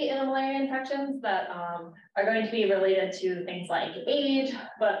heterogeneity in malaria infections that are going to be related to things like age,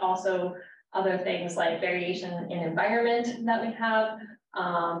 but also other things like variation in environment that we have,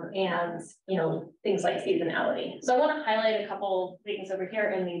 and things like seasonality. So I want to highlight a couple things over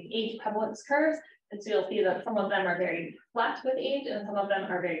here in these age prevalence curves. And so you'll see that some of them are very flat with age and some of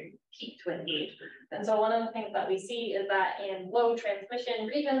them are very peaked with age. And so one of the things that we see is that in low transmission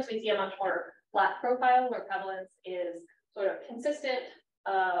regions, we see a much more flat profile where prevalence is sort of consistent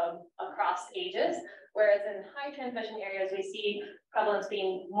across ages. Whereas in high transmission areas, we see prevalence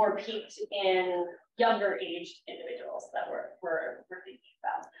being more peaked in younger aged individuals that we're thinking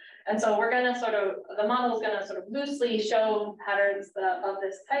about. And so we're going to the model is going to sort of loosely show patterns of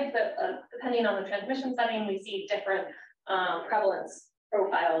this type that depending on the transmission setting, we see different prevalence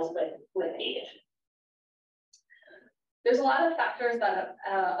profiles with age. There's a lot of factors that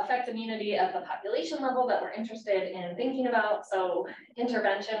affect immunity at the population level that we're interested in thinking about. So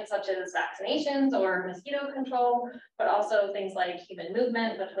interventions such as vaccinations or mosquito control, but also things like human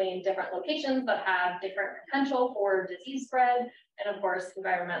movement between different locations that have different potential for disease spread. And of course,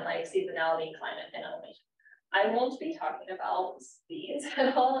 environment like seasonality, climate, and elevation. I won't be talking about these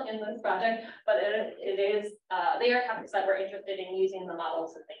at all in this project, but they are topics that we're interested in using the model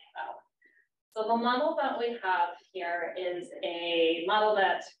to think about. So the model that we have here is a model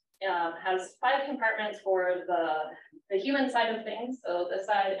that has 5 compartments for the human side of things. So this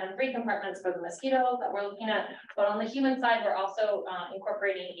side and 3 compartments for the mosquito that we're looking at. But on the human side, we're also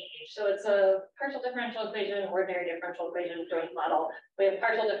incorporating age. So it's a partial differential equation, ordinary differential equation, joint model. We have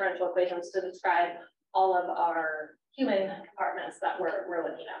partial differential equations to describe all of our human compartments that we're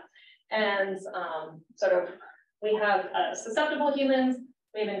looking at. And sort of, we have susceptible humans,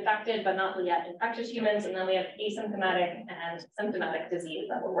 we have infected but not yet infectious humans, and then we have asymptomatic and symptomatic disease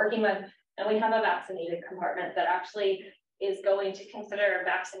that we're working with. And we have a vaccinated compartment that actually is going to consider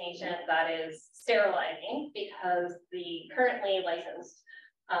vaccination that is sterilizing, because the currently licensed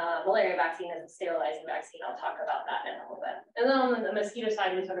malaria vaccine is a sterilizing vaccine. I'll talk about that in a little bit. And then on the mosquito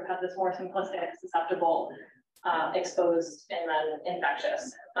side, we sort of have this more simplistic, susceptible, exposed, and then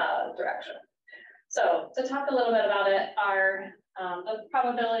infectious direction. So to talk a little bit about it, our the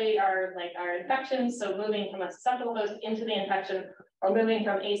probability are like our infections, so moving from a susceptible host into the infection, or moving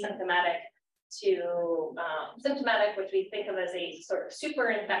from asymptomatic to symptomatic, which we think of as a sort of super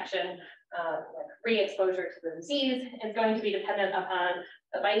infection, re-exposure to the disease, is going to be dependent upon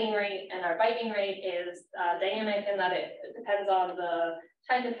the biting rate. And our biting rate is dynamic in that it depends on the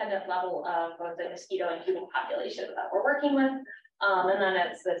time-dependent level of both the mosquito and human population that we're working with. And then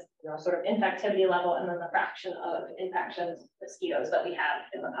it's this sort of infectivity level, and then the fraction of infections mosquitoes that we have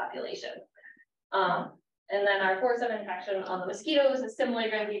in the population. And then our course of infection on the mosquitoes is similarly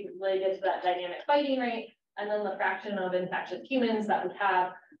going to be related to that dynamic biting rate, and then the fraction of infectious humans that we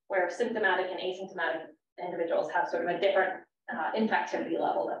have, where symptomatic and asymptomatic individuals have sort of a different infectivity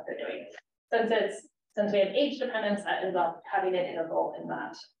level that they're doing. Since we have age dependence, that ends up having an interval in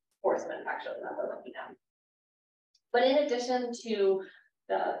that course of infection that we're looking at. But in addition to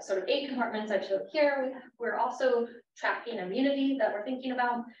the sort of 8 compartments I showed here, we're also tracking immunity that we're thinking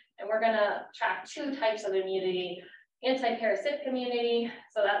about. And we're going to track 2 types of immunity: anti-parasitic immunity.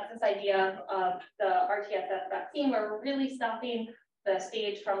 So that's this idea of the RTSS vaccine, where we're really stopping the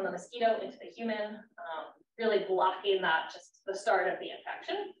stage from the mosquito into the human, really blocking that, just the start of the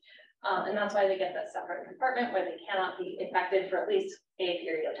infection. And that's why they get that separate compartment where they cannot be infected for at least a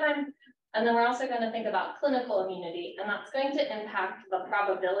period of time. And then we're also going to think about clinical immunity, and that's going to impact the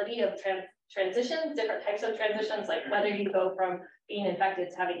probability of transitions, different types of transitions, like whether you go from being infected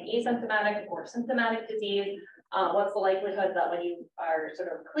to having asymptomatic or symptomatic disease. What's the likelihood that when you are sort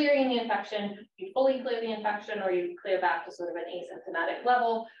of clearing the infection, you fully clear the infection, or you clear back to sort of an asymptomatic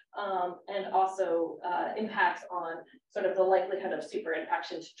level, and also impacts on sort of the likelihood of super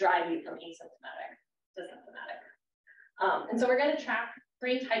infection to drive you from asymptomatic to symptomatic. And so we're going to track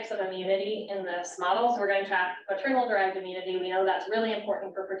 3 types of immunity in this model. So we're going to track maternal-derived immunity. We know that's really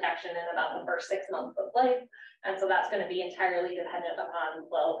important for protection in about the first 6 months of life. And so that's going to be entirely dependent upon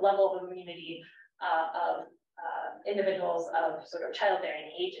the level of immunity of individuals of sort of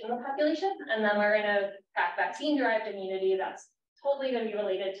childbearing age in the population. And then we're going to track vaccine-derived immunity. That's totally going to be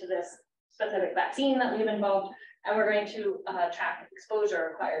related to this specific vaccine that we've involved. And we're going to track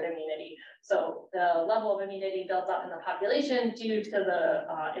exposure-acquired immunity. So the level of immunity built up in the population due to the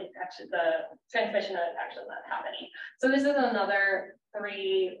infection, the transmission of infection that's happening. So this is another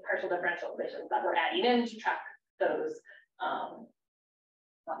 3 partial differential equations that we're adding in to track those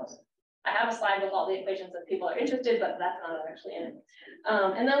models. I have a slide with all the equations if people are interested, but that's not actually in it.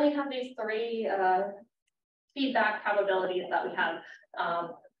 And then we have these 3 feedback probabilities that we have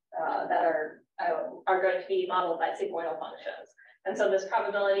that are going to be modeled by sigmoidal functions. And so this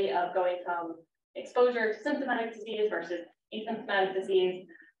probability of going from exposure to symptomatic disease versus asymptomatic disease,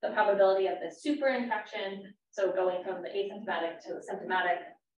 the probability of the super infection, so going from the asymptomatic to the symptomatic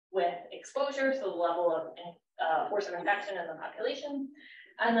with exposure, so the level of force of infection in the population,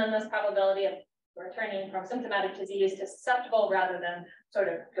 and then this probability of returning from symptomatic disease to susceptible rather than sort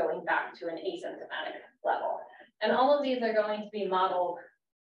of going back to an asymptomatic level. And all of these are going to be modeled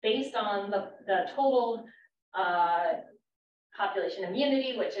based on the total population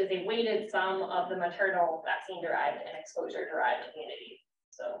immunity, which is a weighted sum of the maternal vaccine-derived and exposure-derived immunity.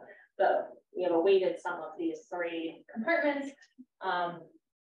 So we have a weighted sum of these 3 compartments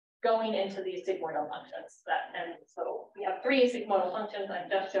going into these sigmoidal functions. And so we have 3 sigmoidal functions. I'm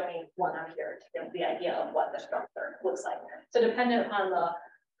just showing one up here to give the idea of what the structure looks like. So dependent upon the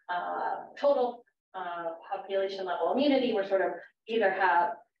total population level immunity, we're sort of either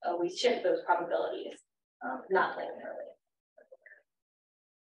have we shift those probabilities, not linearly.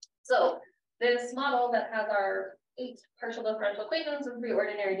 So this model that has our 8 partial differential equations and 3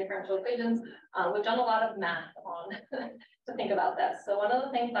 ordinary differential equations, we've done a lot of math on to think about this. So one of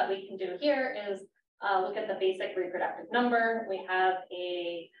the things that we can do here is look at the basic reproductive number. We have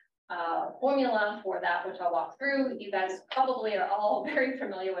a formula for that, which I'll walk through. You guys probably are all very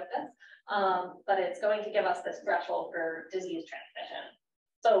familiar with this, but it's going to give us this threshold for disease transmission.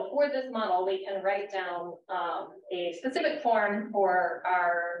 So for this model, we can write down a specific form for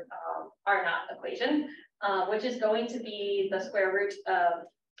our R0 equation, which is going to be the square root of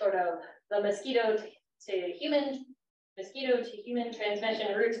sort of the mosquito to human mosquito to human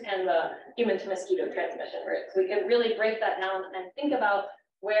transmission routes and the human to mosquito transmission routes. We can really break that down and think about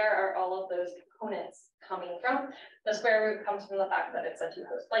where are all of those components coming from. The square root comes from the fact that it's a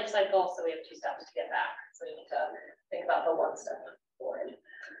two-host life cycle, so we have 2 steps to get back. So we need to think about the 1 step forward.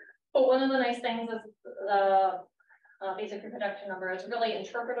 But one of the nice things is the basic reproduction number is really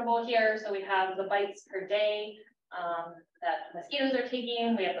interpretable here. So we have the bites per day that mosquitoes are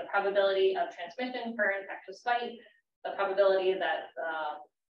taking. We have the probability of transmission per infectious bite, the probability that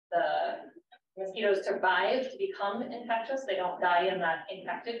the mosquitoes survive to become infectious. They don't die in that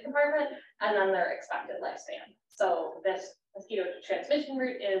infected compartment, and then their expected lifespan. So this mosquito transmission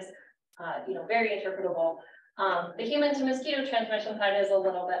route is, very interpretable. The human to mosquito transmission side is a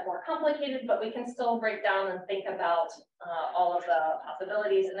little bit more complicated, but we can still break down and think about all of the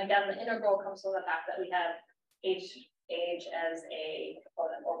possibilities. And again, the integral comes from the fact that we have age as a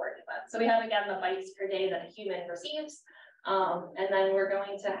component we're working with. So we have, again, the bites per day that a human receives. And then we're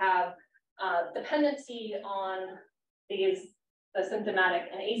going to have dependency on the symptomatic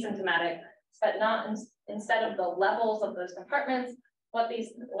and asymptomatic, but not instead of the levels of those compartments. What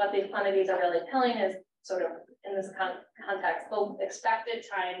these quantities are really telling is sort of in this context, the expected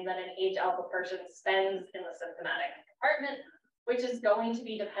time that an age alpha person spends in the symptomatic compartment, which is going to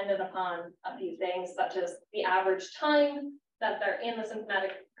be dependent upon a few things, such as the average time that they're in the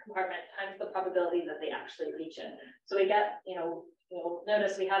symptomatic compartment times the probability that they actually reach it. So we get, you'll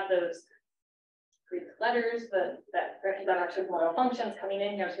notice we have those Greek letters that represent our supermodal functions coming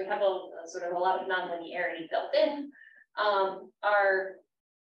in here. So we have a sort of a lot of nonlinearity built in.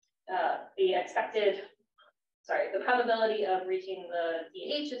 The probability of reaching the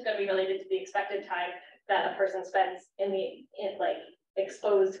DH is going to be related to the expected time that a person spends in the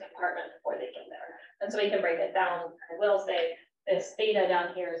exposed compartment before they get there. And so we can break it down. I will say this data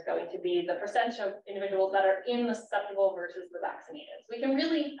down here is going to be the percentage of individuals that are in the susceptible versus the vaccinated. So we can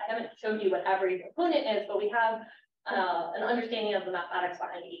really, I haven't showed you what every component is, but we have an understanding of the mathematics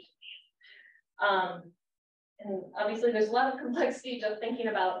behind each of these. And obviously there's a lot of complexity just thinking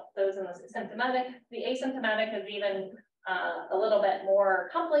about those in the symptomatic. The asymptomatic is even a little bit more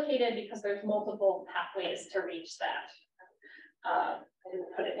complicated because there's multiple pathways to reach that. I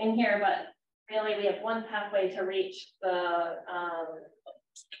didn't put it in here, but really we have one pathway to reach the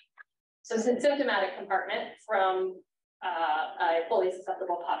symptomatic compartment from a fully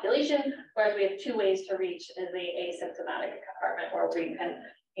susceptible population, whereas we have 2 ways to reach the asymptomatic compartment, where we can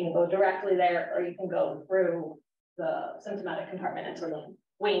go directly there, or you can go through the symptomatic compartment and sort of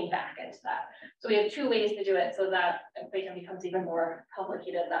wane back into that. So we have 2 ways to do it, so that equation becomes even more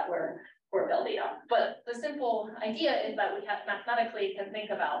complicated that we're building up. But the simple idea is that we have mathematically can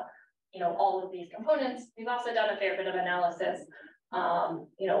think about all of these components. We've also done a fair bit of analysis,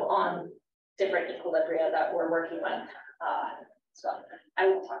 on different equilibria that we're working with. So I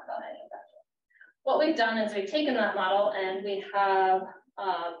won't talk about any of that. What we've done is we've taken that model and we have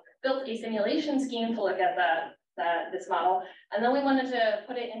built a simulation scheme to look at this model, and then we wanted to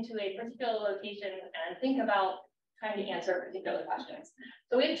put it into a particular location and think about trying to answer particular questions.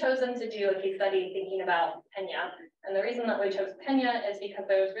 So we've chosen to do a case study thinking about Pena, and the reason that we chose Pena is because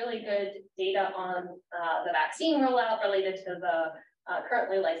there's really good data on the vaccine rollout related to the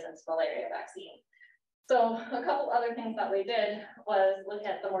currently licensed malaria vaccine. So a couple other things that we did was look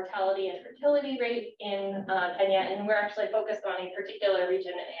at the mortality and fertility rate in Kenya, and we're actually focused on a particular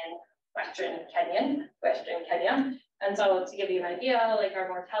region in Western Kenya. And so to give you an idea, like our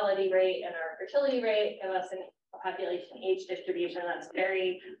mortality rate and our fertility rate give us a population age distribution that's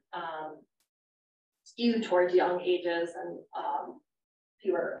very skewed towards young ages and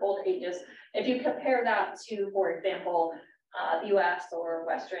fewer old ages. If you compare that to, for example, the US or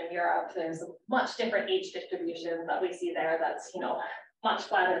Western Europe, there's a much different age distribution that we see there that's, much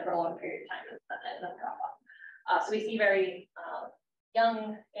flatter for a long period of time and then drop off. So we see very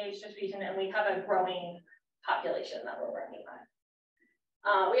young age distribution, and we have a growing population that we're working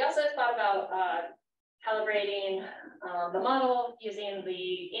on. We also thought about calibrating the model using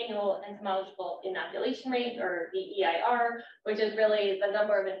the annual entomological inoculation rate, or the EIR, which is really the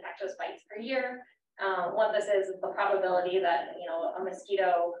number of infectious bites per year. What this is the probability that a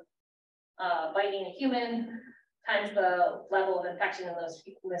mosquito biting a human times the level of infection in those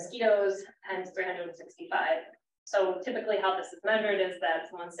mosquitoes times 365. So typically how this is measured is that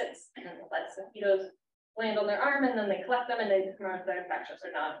someone sits and lets mosquitoes land on their arm, and then they collect them and they determine if they're infectious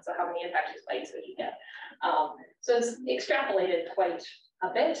or not. So how many infectious bites would you get? So it's extrapolated quite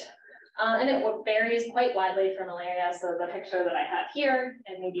a bit. And it varies quite widely for malaria. So the picture that I have here,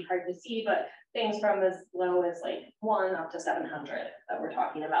 it may be hard to see, but things from as low as like 1 up to 700 that we're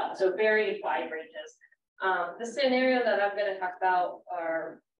talking about. So very wide ranges. The scenario that I'm going to talk about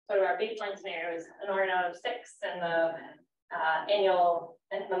are sort of our baseline scenarios, an RNOut of 6 and the annual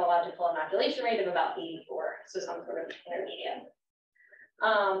entomological inoculation rate of about 84, so some sort of intermediate.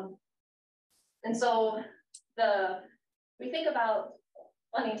 And so we think about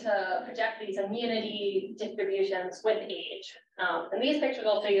wanting to project these immunity distributions with age. And these pictures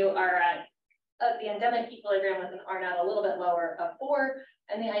I'll show you are at the endemic equilibrium with an RNOut a little bit lower of 4.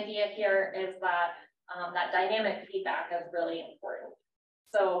 And the idea here is that that dynamic feedback is really important.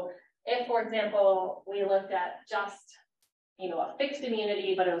 So if, for example, we looked at just, a fixed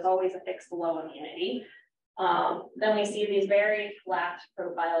immunity, but it was always a fixed low immunity, then we see these very flat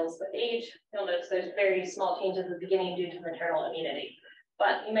profiles with age. You'll notice there's very small changes at the beginning due to maternal immunity.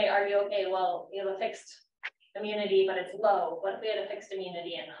 But you may argue, okay, well, you have a fixed immunity, but it's low. What if we had a fixed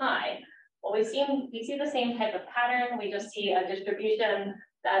immunity and high? Well, we see the same type of pattern. We just see a distribution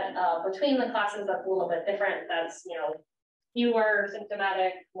that between the classes that's a little bit different. That's, fewer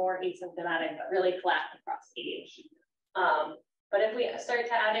symptomatic, more asymptomatic, but really flat across age. But if we start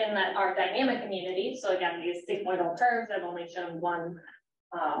to add in that our dynamic immunity, so again, these sigmoidal curves, I've only shown one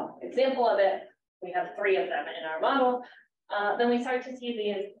example of it. We have 3 of them in our model. Then we start to see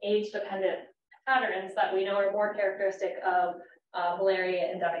these age-dependent patterns that we know are more characteristic of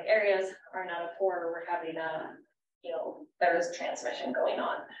malaria endemic areas. RNOut of 4, we're having there's transmission going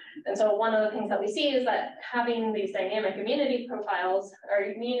on. And so one of the things that we see is that having these dynamic immunity profiles or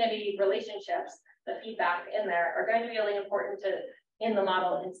immunity relationships, the feedback in there, are going to be really important in the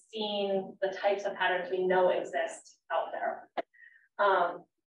model and seeing the types of patterns we know exist out there.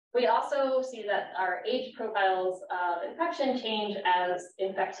 We also see that our age profiles of infection change as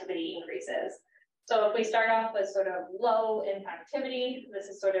infectivity increases. So if we start off with sort of low infectivity, this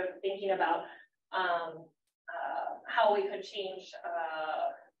is sort of thinking about how we could change,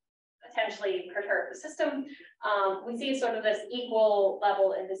 potentially perturb the system. We see sort of this equal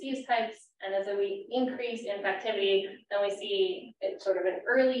level in disease types, and as we increase infectivity, then we see it's sort of an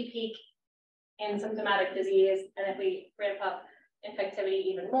early peak in symptomatic disease, and if we ramp up infectivity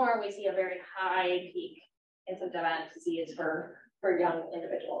even more, we see a very high peak in symptomatic disease for young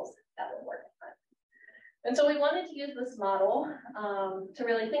individuals that would work. And so we wanted to use this model to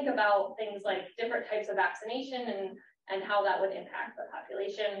really think about things like different types of vaccination and how that would impact the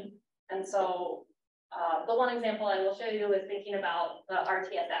population. And so the one example I will show you is thinking about the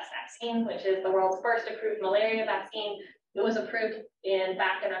RTSS vaccine, which is the world's first approved malaria vaccine. It was approved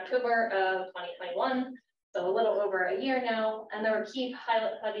back in October of 2021, so a little over a year now. And there were key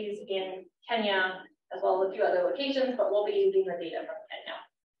pilot studies in Kenya, as well as a few other locations, but we'll be using the data from Kenya.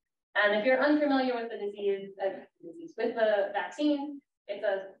 And if you're unfamiliar with the with the vaccine, it's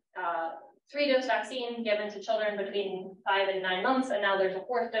a 3-dose vaccine given to children between 5 and 9 months, and now there's a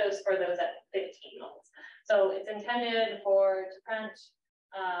 4th dose for those at 15 months. So it's intended to prevent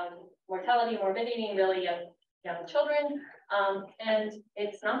mortality, morbidity in really young children, and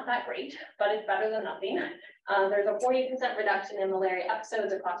it's not that great, but it's better than nothing. There's a 40% reduction in malaria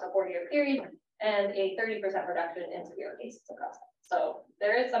episodes across a 4-year period, and a 30% reduction in severe cases across that. So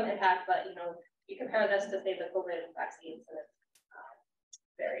there is some impact, but you compare this to say the COVID vaccines, and it's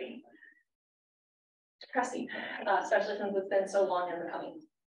very depressing, especially since it's been so long in the coming.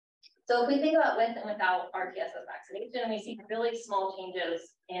 So if we think about with and without RTSS vaccination, we see really small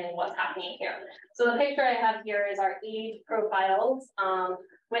changes in what's happening here. So the picture I have here is our age profiles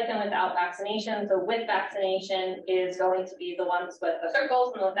with and without vaccination. So with vaccination is going to be the ones with the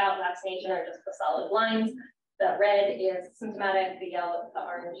circles, and without vaccination are just the solid lines. The red is symptomatic, the yellow, the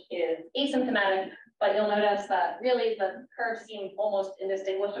orange is asymptomatic, but you'll notice that really the curves seem almost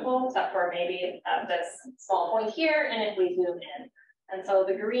indistinguishable, except for maybe at this small point here, and if we zoom in. And so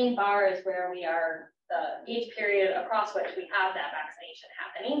the green bar is where we are, the age period across which we have that vaccination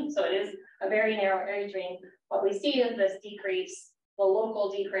happening. So it is a very narrow age range. What we see is this decrease, the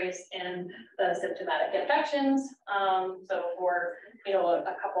local decrease in the symptomatic infections. So for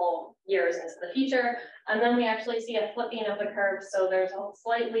a couple years into the future, and then we actually see a flipping of the curve. So there's a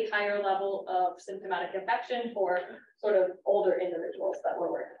slightly higher level of symptomatic infection for sort of older individuals that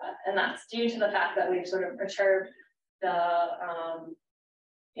we're working with, and that's due to the fact that we've sort of perturbed the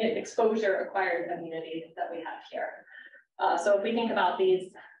exposure acquired immunity that we have here. So if we think about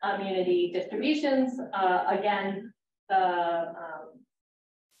these immunity distributions, again,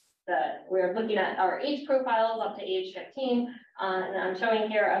 we're looking at our age profiles up to age 15, and I'm showing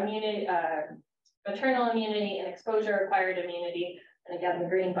here immunity, maternal immunity and exposure acquired immunity. And again, the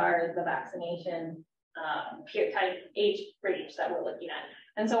green bar is the vaccination type age range that we're looking at.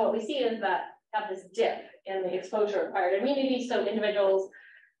 And so what we see is that have this dip in the exposure acquired immunity. So individuals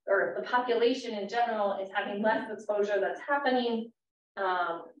or the population in general is having less exposure that's happening,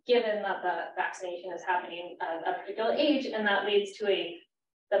 given that the vaccination is happening at a particular age, and that leads to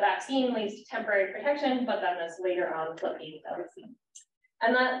the vaccine leads to temporary protection, but then this later on flipping that we see.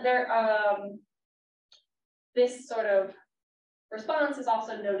 And that this sort of response is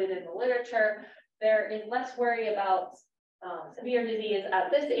also noted in the literature. There is less worry about severe disease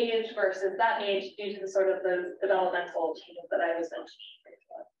at this age versus that age due to the sort of the developmental changes that I was mentioning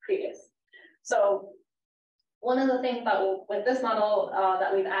previous. So one of the things that with this model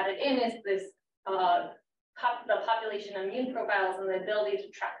that we've added in is this the population immune profiles and the ability to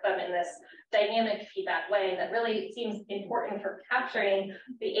track them in this dynamic feedback way that really seems important for capturing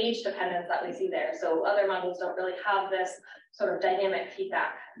the age dependence that we see there. So other models don't really have this sort of dynamic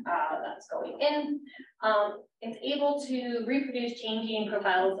feedback that's going in. It's able to reproduce changing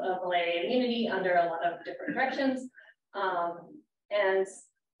profiles of malaria immunity under a lot of different directions. And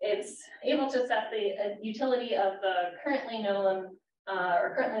it's able to assess the utility of the currently known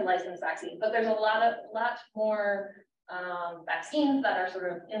or currently licensed vaccine, but there's a lot more vaccines that are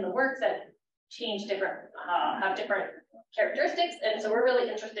sort of in the works that change different, have different characteristics. And so we're really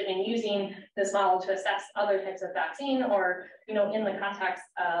interested in using this model to assess other types of vaccine, or, in the context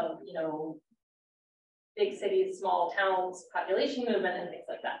of, big cities, small towns, population movement, and things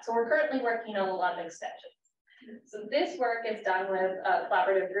like that. So we're currently working on a lot of extensions. So this work is done with a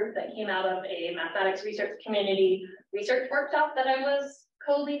collaborative group that came out of a mathematics research community research workshop that I was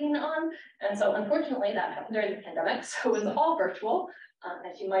co-leading on. And so unfortunately that happened during the pandemic, so it was all virtual,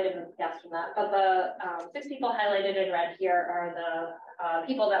 as you might have guessed from that. But the 6 people highlighted in red here are the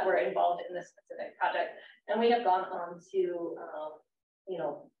people that were involved in this specific project. And we have gone on to,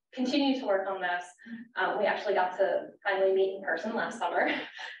 continue to work on this. We actually got to finally meet in person last summer,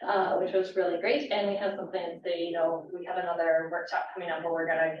 which was really great. And we have something to say, we have another workshop coming up where we're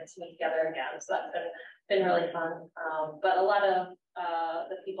gonna get to meet together again. So that's been really fun. But a lot of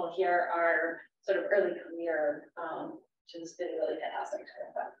the people here are sort of early career, which has been really fantastic.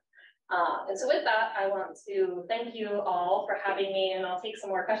 And so with that, I want to thank you all for having me, and I'll take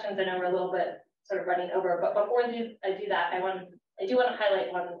some more questions. I know we're a little bit sort of running over, but before I do that, I do want to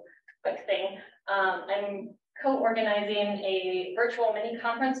highlight one quick thing. I'm co-organizing a virtual mini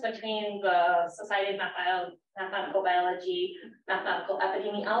conference between the Society of Mathematical Biology, Mathematical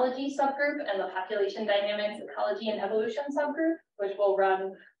Epidemiology subgroup and the Population Dynamics, Ecology and Evolution subgroup, which will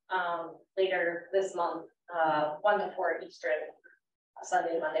run later this month, 1 to 4 Eastern,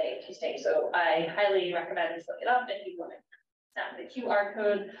 Sunday, Monday, Tuesday. So I highly recommend look it up if you want to snap the QR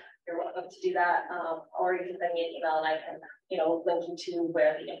code. You're welcome to do that, or you can send me an email and I can, link you to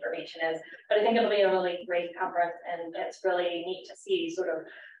where the information is. But I think it'll be a really great conference, and it's really neat to see sort of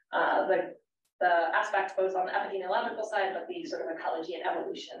the aspects both on the epidemiological side, but the sort of ecology and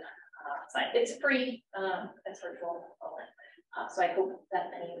evolution side. It's free, it's virtual, so I hope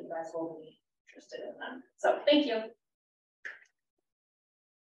that many of you guys will be interested in that. So thank you.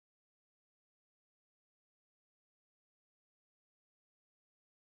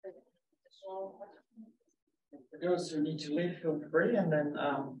 For those who need to leave, feel free, and then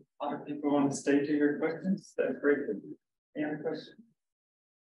other people want to stay to your questions. That's great. Any other questions?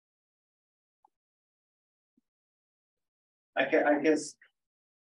 I guess